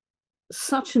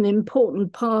such an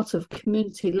important part of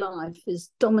community life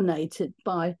is dominated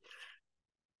by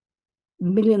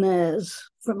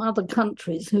millionaires from other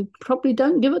countries who probably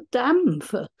don't give a damn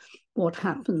for what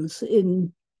happens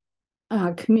in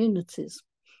our communities.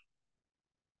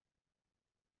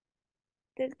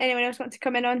 Does anyone else want to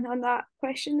come in on that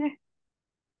question there?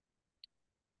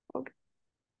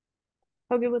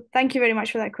 Okay, well, thank you very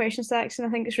much for that question, Saxon. I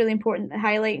think it's really important to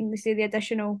highlight and see the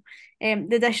additional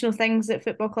things that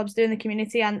football clubs do in the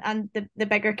community and the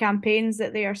bigger campaigns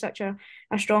that they are such a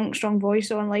strong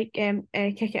voice on, like Kick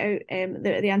It Out,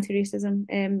 the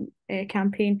anti-racism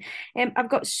campaign. I've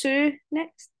got Sue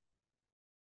next.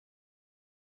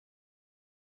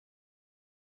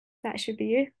 That should be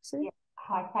you, Sue. Yeah.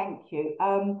 Hi, thank you.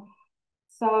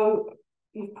 So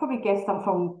you've probably guessed I'm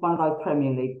from one of those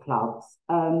Premier League clubs.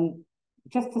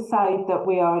 Just to say that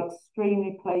we are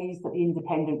extremely pleased that the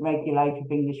independent regulator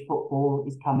of English football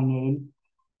is coming in.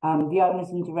 The owners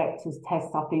and directors test,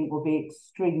 I think, will be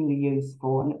extremely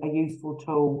useful and a useful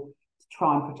tool to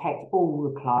try and protect all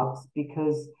the clubs,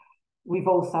 because we've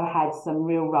also had some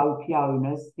real ropey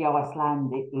owners, the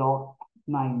Icelandic lot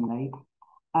mainly,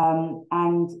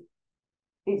 and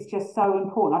it's just so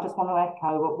important. I just want to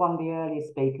echo what one of the earlier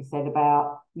speakers said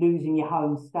about losing your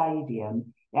home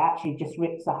stadium. It actually just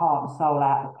rips the heart and soul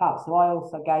out of the club. So I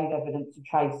also gave evidence to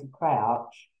Tracy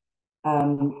Crouch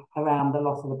around the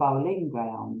loss of the bowling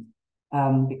ground,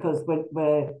 because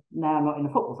we're now not in a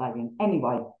football stadium.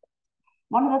 Anyway,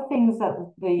 one of the things that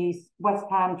the West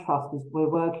Ham Trust we're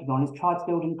working on is try to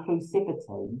build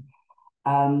inclusivity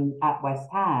at West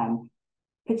Ham,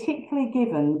 particularly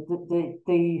given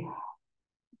the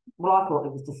well, I thought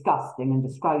it was disgusting and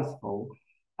disgraceful,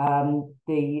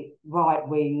 the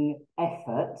right-wing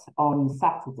effort on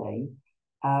Saturday,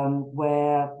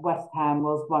 where West Ham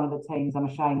was one of the teams, I'm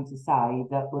ashamed to say,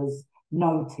 that was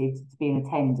noted to be in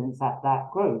attendance at that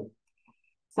group.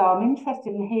 So I'm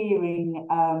interested in hearing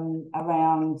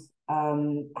around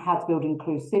how to build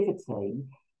inclusivity.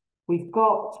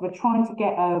 We're trying to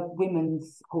get a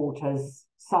women's supporters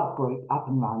subgroup up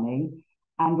and running,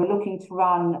 and we're looking to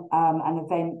run an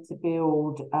event to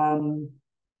build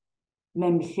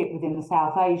membership within the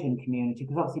South Asian community,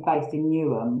 because obviously based in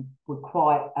Newham, we're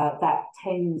quite that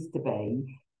tends to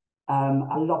be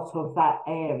a lot of that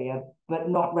area, but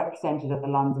not represented at the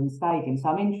London Stadium. So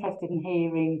I'm interested in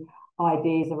hearing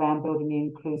ideas around building the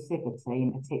inclusivity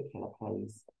in particular,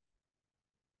 please.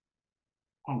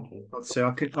 Thank you.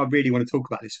 So I really want to talk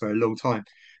about this for a long time.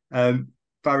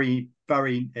 Very,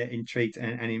 very intrigued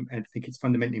and think it's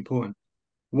fundamentally important.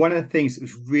 One of the things that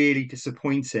was really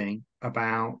disappointing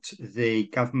about the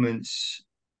government's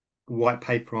white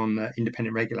paper on the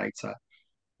independent regulator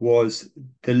was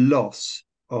the loss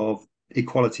of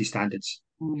equality standards.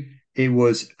 It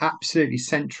was absolutely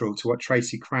central to what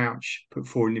Tracy Crouch put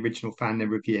forward in the original fan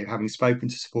review, having spoken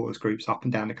to supporters groups up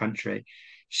and down the country.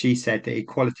 She said that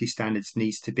equality standards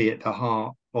needs to be at the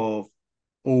heart of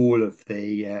all of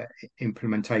the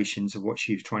implementations of what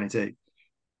she was trying to do.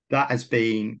 That has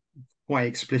been quite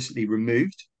explicitly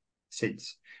removed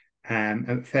since.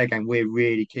 At Fair Game, we're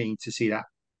really keen to see that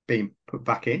being put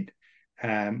back in.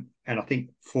 And I think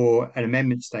for an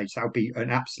amendment stage, that would be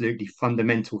an absolutely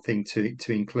fundamental thing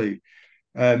to include.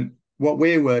 What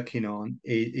we're working on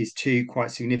is two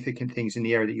quite significant things in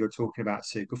the area that you're talking about,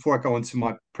 Sue. Before I go on to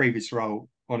my previous role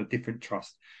on a different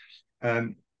trust,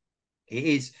 it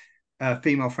is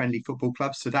female-friendly football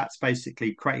clubs. So that's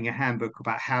basically creating a handbook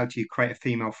about how do you create a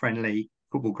female-friendly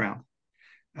football ground.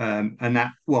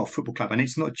 Football club. And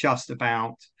it's not just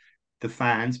about the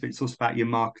fans, but it's also about your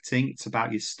marketing. It's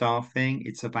about your staffing.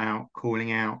 It's about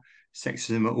calling out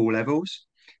sexism at all levels.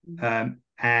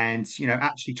 And,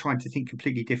 actually trying to think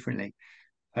completely differently.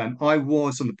 I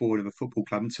was on the board of a football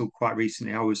club until quite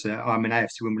recently. I'm an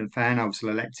AFC Wimbledon fan. I was an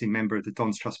elected member of the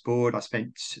Dons Trust board. I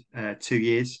spent 2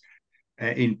 years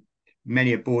in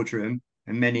many a boardroom,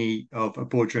 and many of a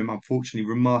boardroom, unfortunately,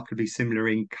 remarkably similar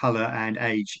in colour and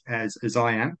age as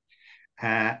I am,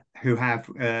 who have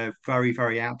very,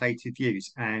 very outdated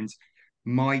views. And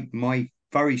my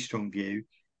very strong view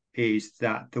is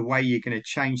that the way you're going to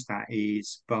change that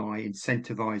is by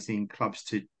incentivising clubs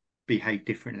to behave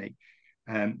differently.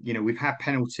 We've had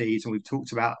penalties and we've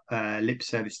talked about lip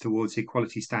service towards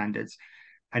equality standards.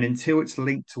 And until it's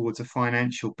linked towards a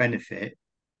financial benefit,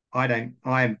 I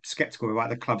am sceptical about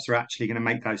the clubs are actually going to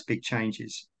make those big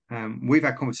changes. We've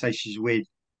had conversations with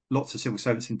lots of civil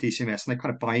servants in DCMS, and they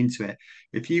kind of buy into it.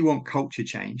 If you want culture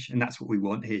change, and that's what we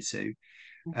want here, Sue,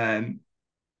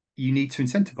 you need to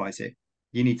incentivize it.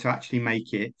 You need to actually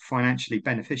make it financially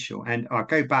beneficial. And I'll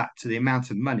go back to the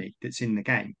amount of money that's in the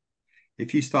game.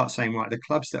 If you start saying, right, the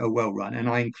clubs that are well run, and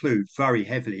I include very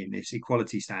heavily in this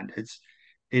equality standards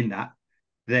in that,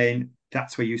 then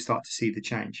that's where you start to see the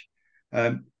change.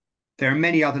 There are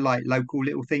many other local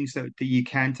little things that you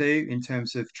can do in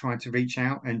terms of trying to reach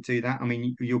out and do that. I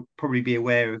mean, you'll probably be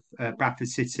aware of Bradford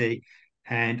City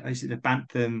and is it the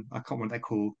Bantham? I can't remember what they're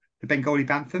called. The Bengali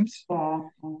Banthams?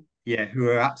 Yeah, who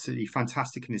are absolutely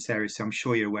fantastic in this area. So I'm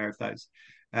sure you're aware of those.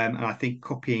 And I think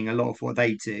copying a lot of what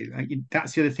they do.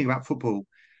 That's the other thing about football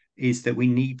is that we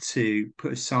need to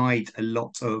put aside a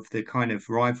lot of the kind of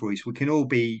rivalries. We can all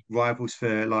be rivals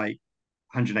for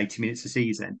 180 minutes a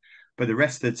season. But the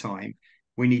rest of the time,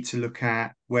 we need to look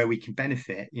at where we can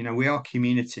benefit. We are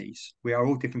communities. We are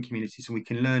all different communities, and we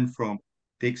can learn from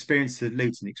the experience of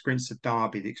Luton, the experience of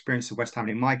Derby, the experience of West Ham,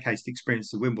 and in my case, the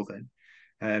experience of Wimbledon,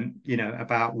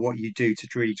 about what you do to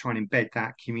really try and embed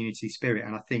that community spirit.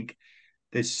 And I think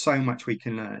there's so much we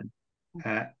can learn.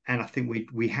 And I think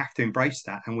we have to embrace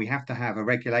that, and we have to have a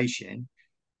regulation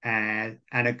and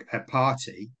a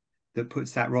party that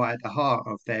puts that right at the heart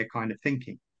of their kind of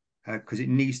thinking. Because it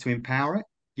needs to empower it.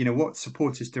 What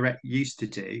Supporters Direct used to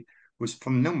do was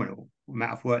phenomenal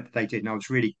amount of work that they did, and I was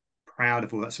really proud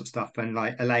of all that sort of stuff. And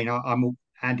Elaine, I'm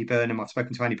Andy Burnham. I've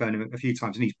spoken to Andy Burnham a few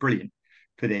times, and he's brilliant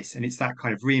for this. And it's that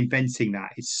kind of reinventing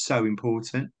that is so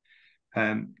important,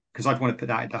 because I'd want to put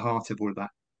that at the heart of all of that.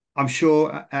 I'm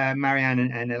sure Marianne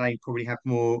and Elaine probably have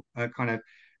more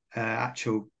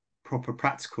actual proper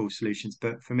practical solutions,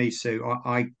 but for me, Sue,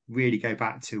 I really go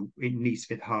back to it needs to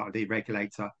be at the heart of the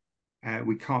regulator.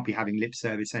 We can't be having lip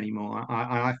service anymore.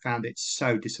 I found it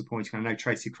so disappointing. I know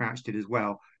Tracy Crouch did as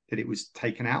well, that it was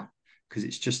taken out, because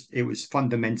it was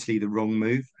fundamentally the wrong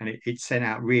move, and it sent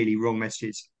out really wrong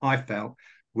messages, I felt,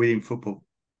 within football.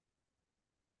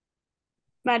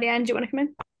 Marianne, do you want to come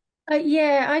in?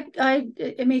 I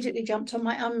immediately jumped on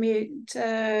my unmute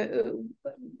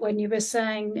when you were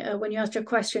saying, when you asked your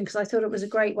question, because I thought it was a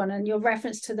great one. And your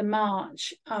reference to the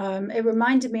march, it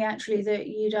reminded me actually that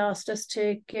you'd asked us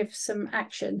to give some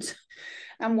actions.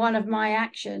 And one of my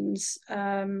actions,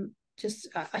 I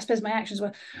suppose my actions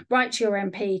were write to your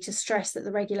MP to stress that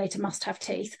the regulator must have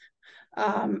teeth.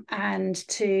 and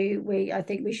I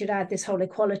think we should add this whole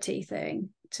equality thing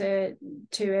to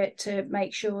it, to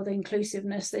make sure the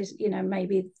inclusiveness is,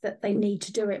 maybe that they need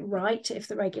to do it right if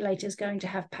the regulator is going to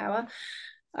have power.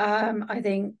 I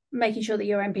think making sure that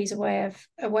your MPs are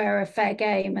aware of fair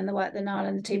game and the work that Niall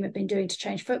and the team have been doing to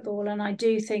change football. And I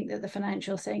do think that the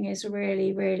financial thing is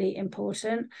really, really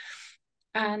important,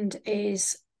 and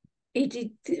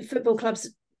football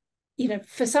clubs,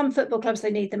 for some football clubs,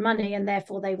 they need the money and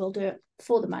therefore they will do it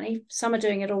for the money. Some are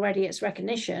doing it already, it's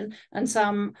recognition, and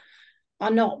some are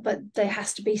not, but there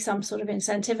has to be some sort of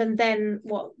incentive. And then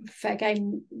what Fair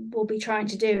Game will be trying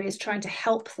to do is trying to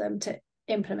help them to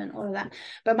implement all of that.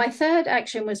 But my third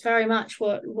action was very much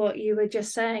what you were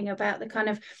just saying about the kind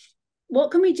of,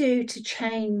 what can we do to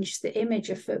change the image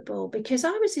of football? Because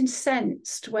I was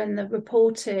incensed when the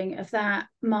reporting of that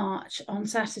march on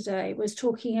Saturday was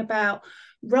talking about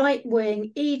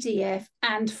right-wing EDF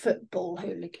and football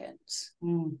hooligans.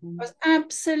 Mm-hmm. I was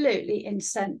absolutely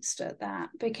incensed at that,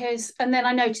 because, and then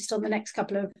I noticed on the next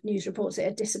couple of news reports it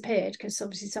had disappeared, because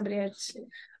obviously somebody had,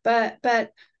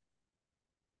 but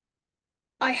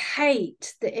I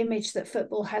hate the image that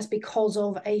football has because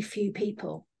of a few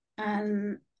people.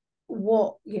 And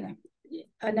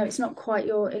I know it's not quite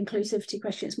your inclusivity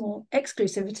question, it's more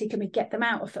exclusivity. Can we get them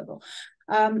out of football?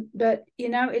 But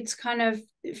it's kind of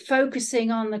focusing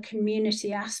on the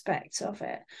community aspects of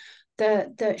it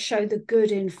that show the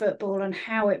good in football and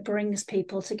how it brings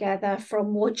people together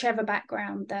from whichever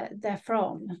background that they're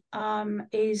from,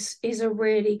 is a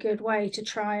really good way to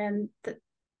try and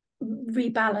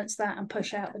rebalance that and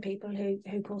push out the people who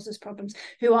cause us problems,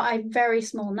 who are a very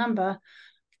small number,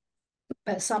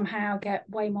 but somehow get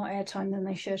way more airtime than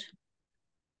they should.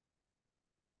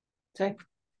 So,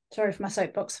 sorry for my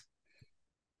soapbox.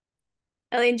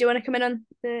 Elaine, do you want to come in on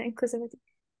the inclusivity?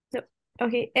 Nope.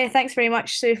 Okay, thanks very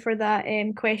much, Sue, for that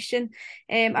question.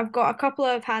 I've got a couple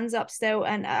of hands up still,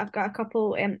 and I've got a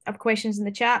couple of questions in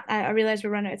the chat. I realise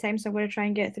we're running out of time, so I'm going to try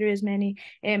and get through as many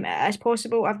as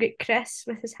possible. I've got Chris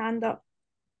with his hand up.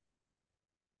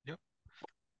 Yep.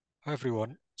 Hi,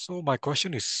 everyone. So my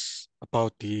question is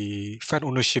about the fan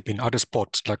ownership in other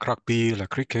sports like rugby, like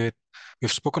cricket.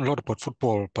 We've spoken a lot about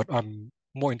football, but I'm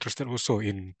more interested also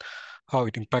in how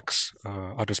it impacts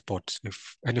other sports,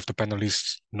 if any of the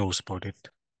panelists knows about it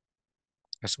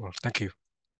as well. Thank you.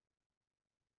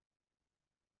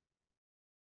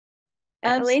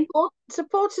 Elaine?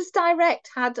 Supporters Direct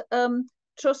had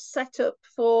trust set up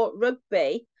for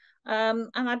rugby, and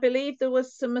I believe there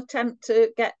was some attempt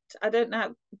to get, I don't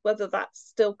know whether that's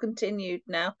still continued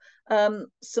now,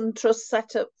 some trust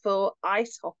set up for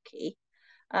ice hockey.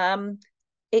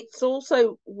 It's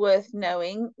also worth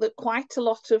knowing that quite a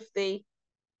lot of the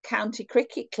county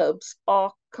cricket clubs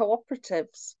are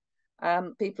cooperatives.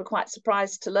 People are quite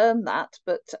surprised to learn that,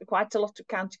 but quite a lot of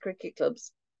county cricket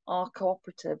clubs are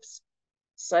cooperatives.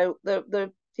 So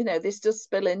this does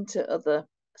spill into other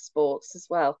sports as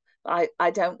well. I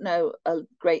don't know a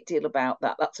great deal about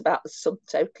that. That's about the sum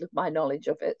total of my knowledge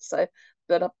of it. So,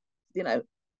 but there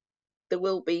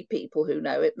will be people who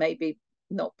know it. Maybe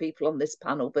not people on this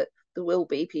panel, but there will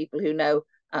be people who know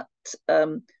at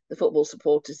the Football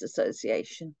Supporters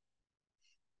Association.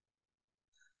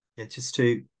 Yeah, just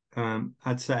to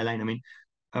add to that, Elaine, I mean,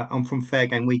 I'm from Fair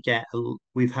Game.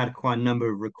 We've had quite a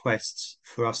number of requests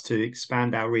for us to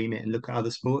expand our remit and look at other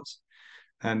sports,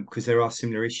 because there are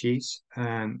similar issues.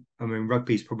 I mean,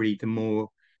 rugby is probably the more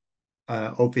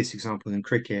obvious example than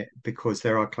cricket, because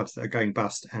there are clubs that are going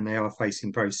bust and they are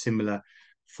facing very similar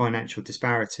financial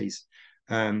disparities.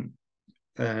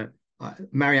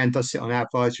 Marianne does sit on our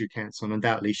advisory council, and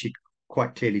undoubtedly she'd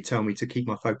quite clearly tell me to keep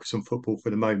my focus on football for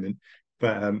the moment.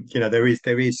 But there is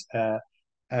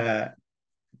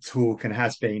talk, and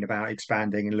has been, about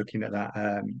expanding and looking at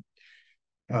that.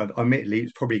 Admittedly,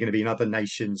 it's probably going to be in other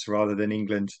nations rather than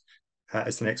England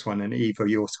as the next one. And Eva,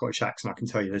 your Scottish accent, I can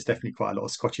tell you there's definitely quite a lot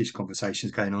of Scottish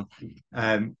conversations going on.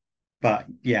 But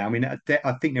yeah, I mean,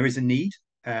 I think there is a need.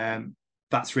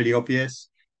 That's really obvious.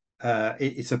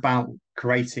 It's about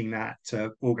creating that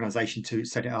organisation to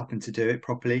set it up and to do it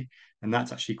properly, and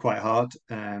that's actually quite hard.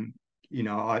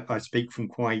 I speak from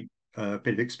quite a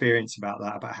bit of experience about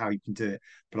that, about how you can do it.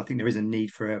 But I think there is a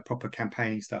need for a proper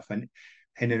campaigning stuff, and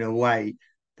in a way,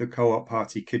 the Co-op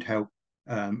Party could help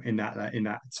in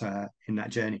that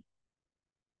journey.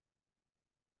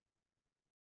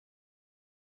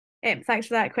 Thanks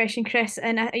for that question, Chris.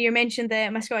 And you mentioned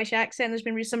my Scottish accent. There's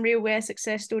been some real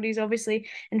success stories, obviously,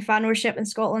 in fan ownership in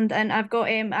Scotland. And I've got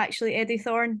actually Eddie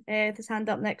Thorne with his hand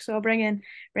up next, so I'll bring in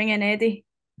Eddie.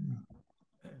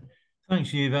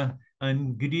 Thanks, Eva,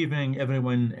 and good evening,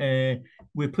 everyone.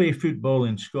 we play football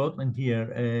in Scotland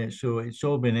here, so it's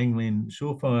all been England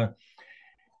so far.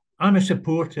 I'm a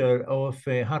supporter of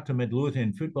Heart of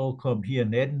Midlothian Football Club here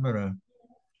in Edinburgh,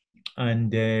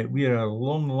 and we are a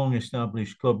long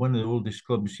established club, one of the oldest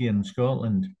clubs here in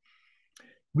Scotland.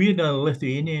 We had a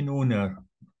Lithuanian owner,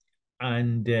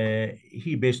 and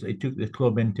he basically took the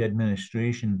club into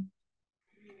administration.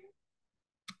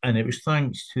 And it was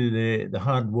thanks to the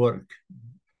hard work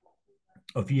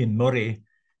of Ian Murray,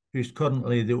 who's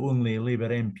currently the only Labour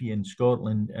MP in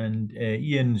Scotland. And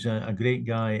Ian's a great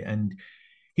guy, and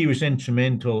he was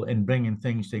instrumental in bringing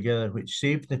things together, which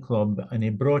saved the club. And he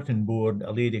brought on board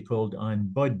a lady called Anne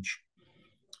Budge,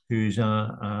 who's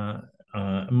a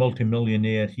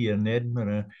multimillionaire here in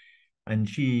Edinburgh. And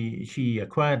she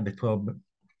acquired the club,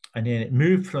 and then it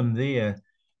moved from there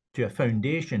to a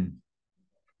foundation.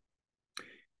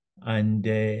 And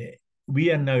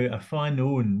we are now a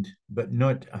fan-owned, but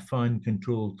not a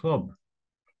fan-controlled club.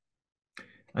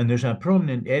 And there's a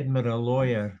prominent Edinburgh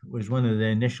lawyer, was one of the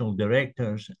initial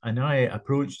directors, and I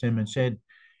approached him and said,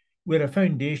 we're a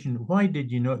foundation, why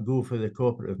did you not go for the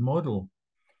cooperative model?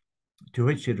 To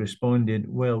which he responded,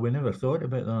 well, we never thought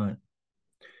about that.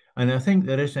 And I think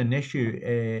there is an issue,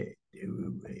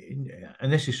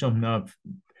 and this is something I've,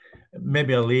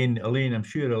 maybe Elaine, I'm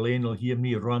sure Elaine will hear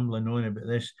me rambling on about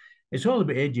this. It's all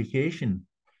about education,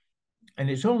 and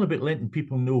it's all about letting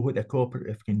people know what a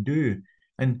cooperative can do.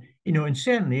 And, you know, in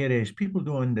certain areas, people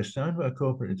don't understand what a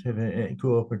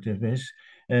cooperative is.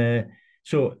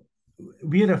 So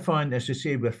we're a fan, as I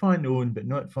say, we're fan-owned, but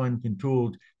not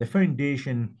fan-controlled. The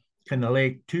foundation can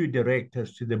elect 2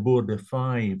 directors to the board of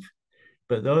 5,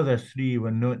 but the other 3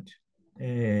 were not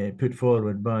put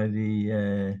forward by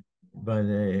the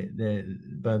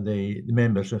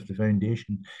members of the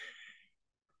foundation.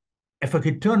 If I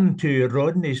could turn to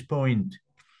Rodney's point,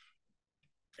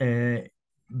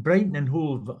 Brighton and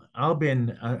Hove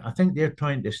Albion, I think they're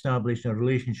trying to establish a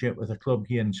relationship with a club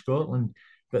here in Scotland,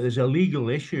 but there's a legal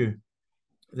issue.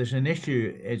 There's an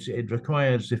issue, it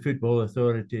requires the football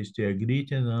authorities to agree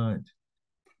to that.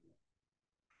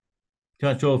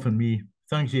 That's all from me.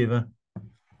 Thanks, Eva. Do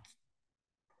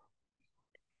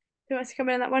you want to come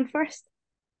in on that one first?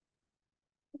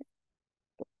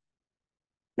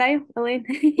 Niall, Elaine?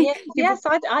 Yes,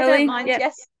 I don't mind. Yep.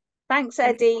 Yes. Thanks,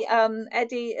 Eddie.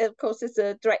 Eddie, of course, is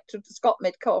the director of the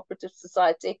Scotmid Cooperative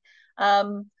Society.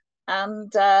 And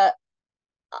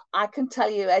I can tell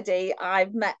you, Eddie,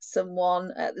 I've met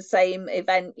someone at the same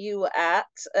event you were at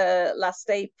last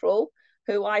April,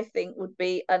 who I think would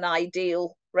be an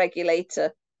ideal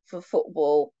regulator for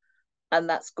football, and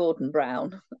that's Gordon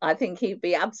Brown. I think he'd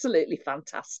be absolutely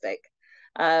fantastic.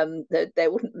 They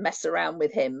wouldn't mess around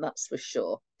with him, that's for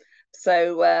sure.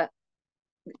 So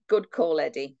good call,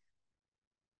 Eddie.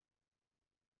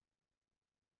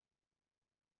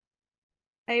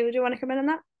 Hey, would you want to come in on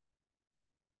that?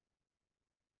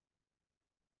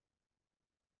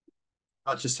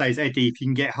 I'll just say, Eddie, if you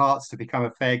can get Hearts to become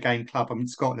a fair game club, I'm in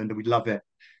Scotland, we'd love it.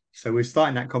 So we're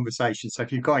starting that conversation. So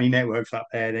if you've got any networks up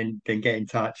there, then get in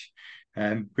touch.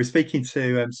 We're speaking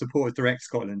to Supporters Direct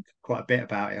Scotland quite a bit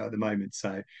about it at the moment.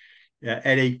 So yeah,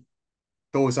 Eddie,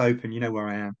 doors open. You know where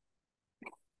I am.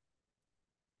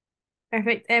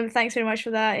 Perfect. Thanks very much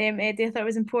for that, Eddie. I thought it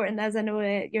was important, as I know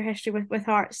your history with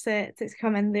Hearts to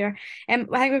come in there. I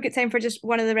think we've got time for just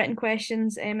one of the written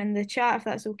questions in the chat, if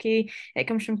that's okay. It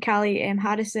comes from Callie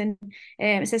Harrison.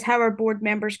 It says, how are board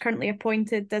members currently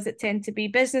appointed? Does it tend to be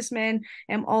businessmen?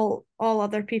 All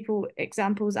other people,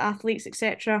 examples, athletes,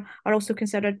 etc., are also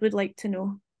considered? Would like to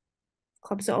know.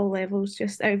 Clubs at all levels,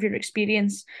 just out of your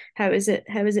experience, how is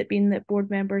it been that board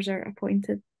members are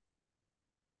appointed?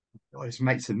 Oh, it's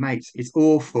mates and mates. It's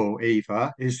awful,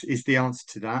 Eva, is the answer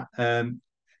to that.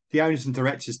 The owners and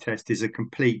directors test is a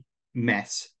complete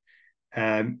mess.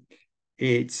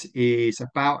 It is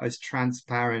about as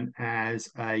transparent as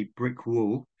a brick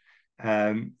wall.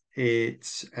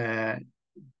 It's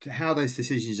how those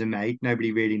decisions are made,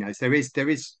 nobody really knows. It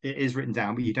is written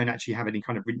down, but you don't actually have any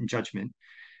kind of written judgment.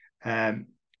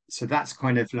 So that's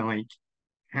kind of like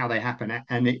how they happen.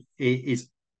 And it is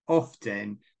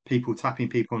often people tapping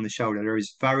people on the shoulder. There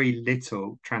is very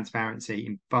little transparency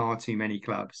in far too many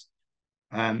clubs.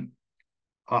 I am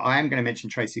going to mention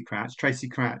Tracy Crouch. Tracy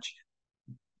Crouch,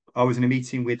 I was in a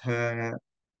meeting with her,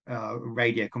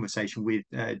 radio conversation with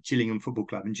Gillingham Football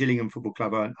Club, and Gillingham Football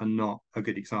Club are not a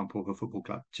good example of a football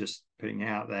club, just putting it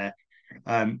out there.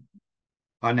 I'm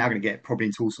now going to get probably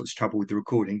into all sorts of trouble with the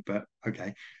recording, but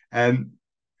okay.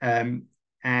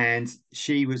 And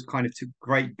she was kind of to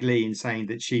great glee in saying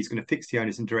that she's going to fix the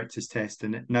owners and directors test,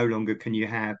 and that no longer can you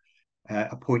have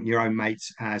appoint your own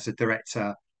mates as a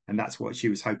director And that's what she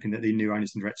was hoping that the new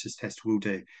owners and directors test will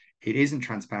do. It isn't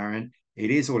transparent.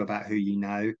 It is all about who you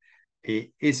know.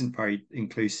 It isn't very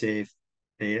inclusive.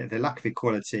 The lack of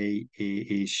equality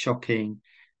is shocking.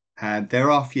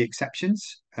 There are a few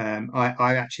exceptions. I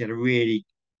actually had a really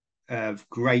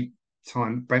great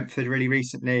time at Brentford really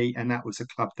recently, and that was a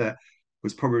club that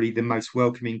was probably the most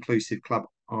welcoming, inclusive club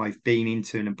I've been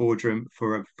into in a boardroom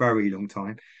for a very long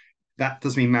time. That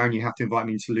doesn't mean, Marion, you have to invite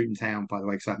me into Luton Town, by the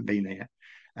way, because I haven't been there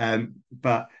yet.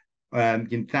 But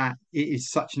that it is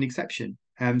such an exception.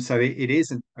 So it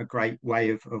isn't a great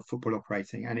way of football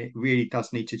operating, and it really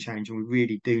does need to change. And we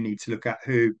really do need to look at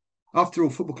who, after all,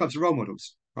 football clubs are role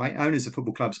models, right? Owners of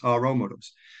football clubs are role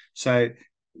models. So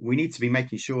we need to be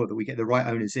making sure that we get the right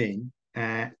owners in.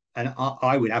 And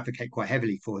I would advocate quite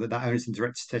heavily for that owners and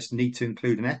directors test need to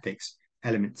include an ethics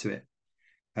element to it.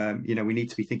 We need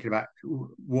to be thinking about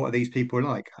what are these people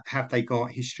like? Have they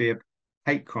got history of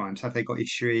hate crimes? Have they got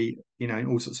history, in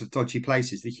all sorts of dodgy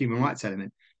places? The human rights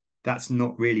element, that's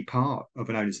not really part of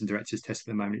an owners and directors test at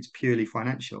the moment. It's purely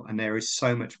financial, and there is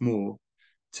so much more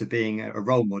to being a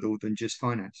role model than just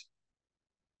finance.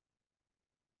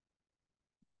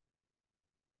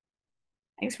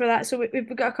 Thanks for that. So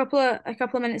we've got a couple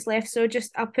of minutes left. So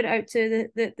just I'll put it out to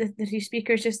the two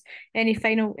speakers. Just any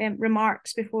final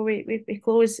remarks before we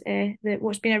close.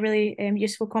 What's been a really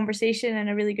useful conversation and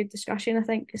a really good discussion. I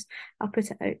think. Just I'll put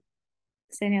it out.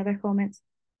 Is any other comments?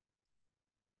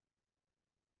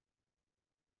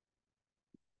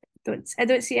 I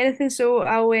don't see anything. So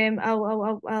I'll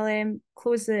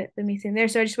close the meeting there.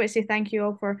 So I just want to say thank you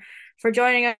all for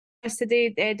joining us today.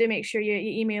 Do make sure you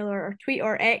email or tweet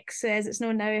or X, as it's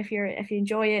known now, if you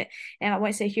enjoy it. I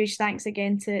want to say a huge thanks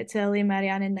again to Ellie,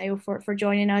 Marianne, and Niall for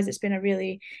joining us. It's been a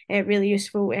really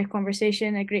useful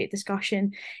conversation, a great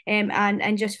discussion.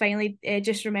 And just finally,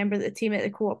 just remember that the team at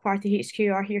the Co-op Party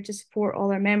HQ are here to support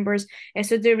all our members.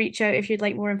 So do reach out if you'd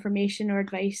like more information or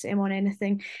advice on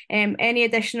anything. Any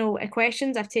additional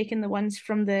questions? I've taken the ones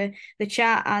from the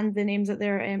chat and the names that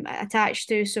they're attached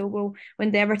to. So we'll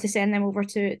endeavour to send them over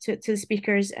to the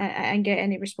speakers and get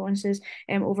any responses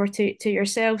over to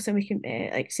yourselves, and we can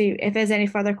say if there's any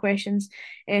further questions,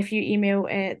 if you email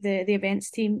the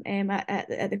events team at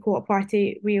the Co-op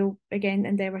Party, we'll again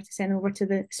endeavour to send over to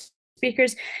the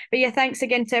speakers. But yeah, thanks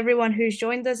again to everyone who's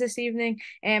joined us this evening,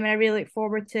 and I really look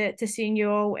forward to seeing you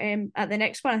all at the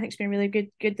next one. I think it's been a really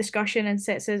good discussion and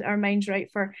sets our minds right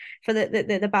for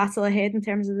the battle ahead in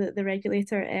terms of the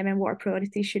regulator and what our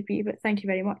priorities should be. But thank you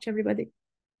very much, everybody.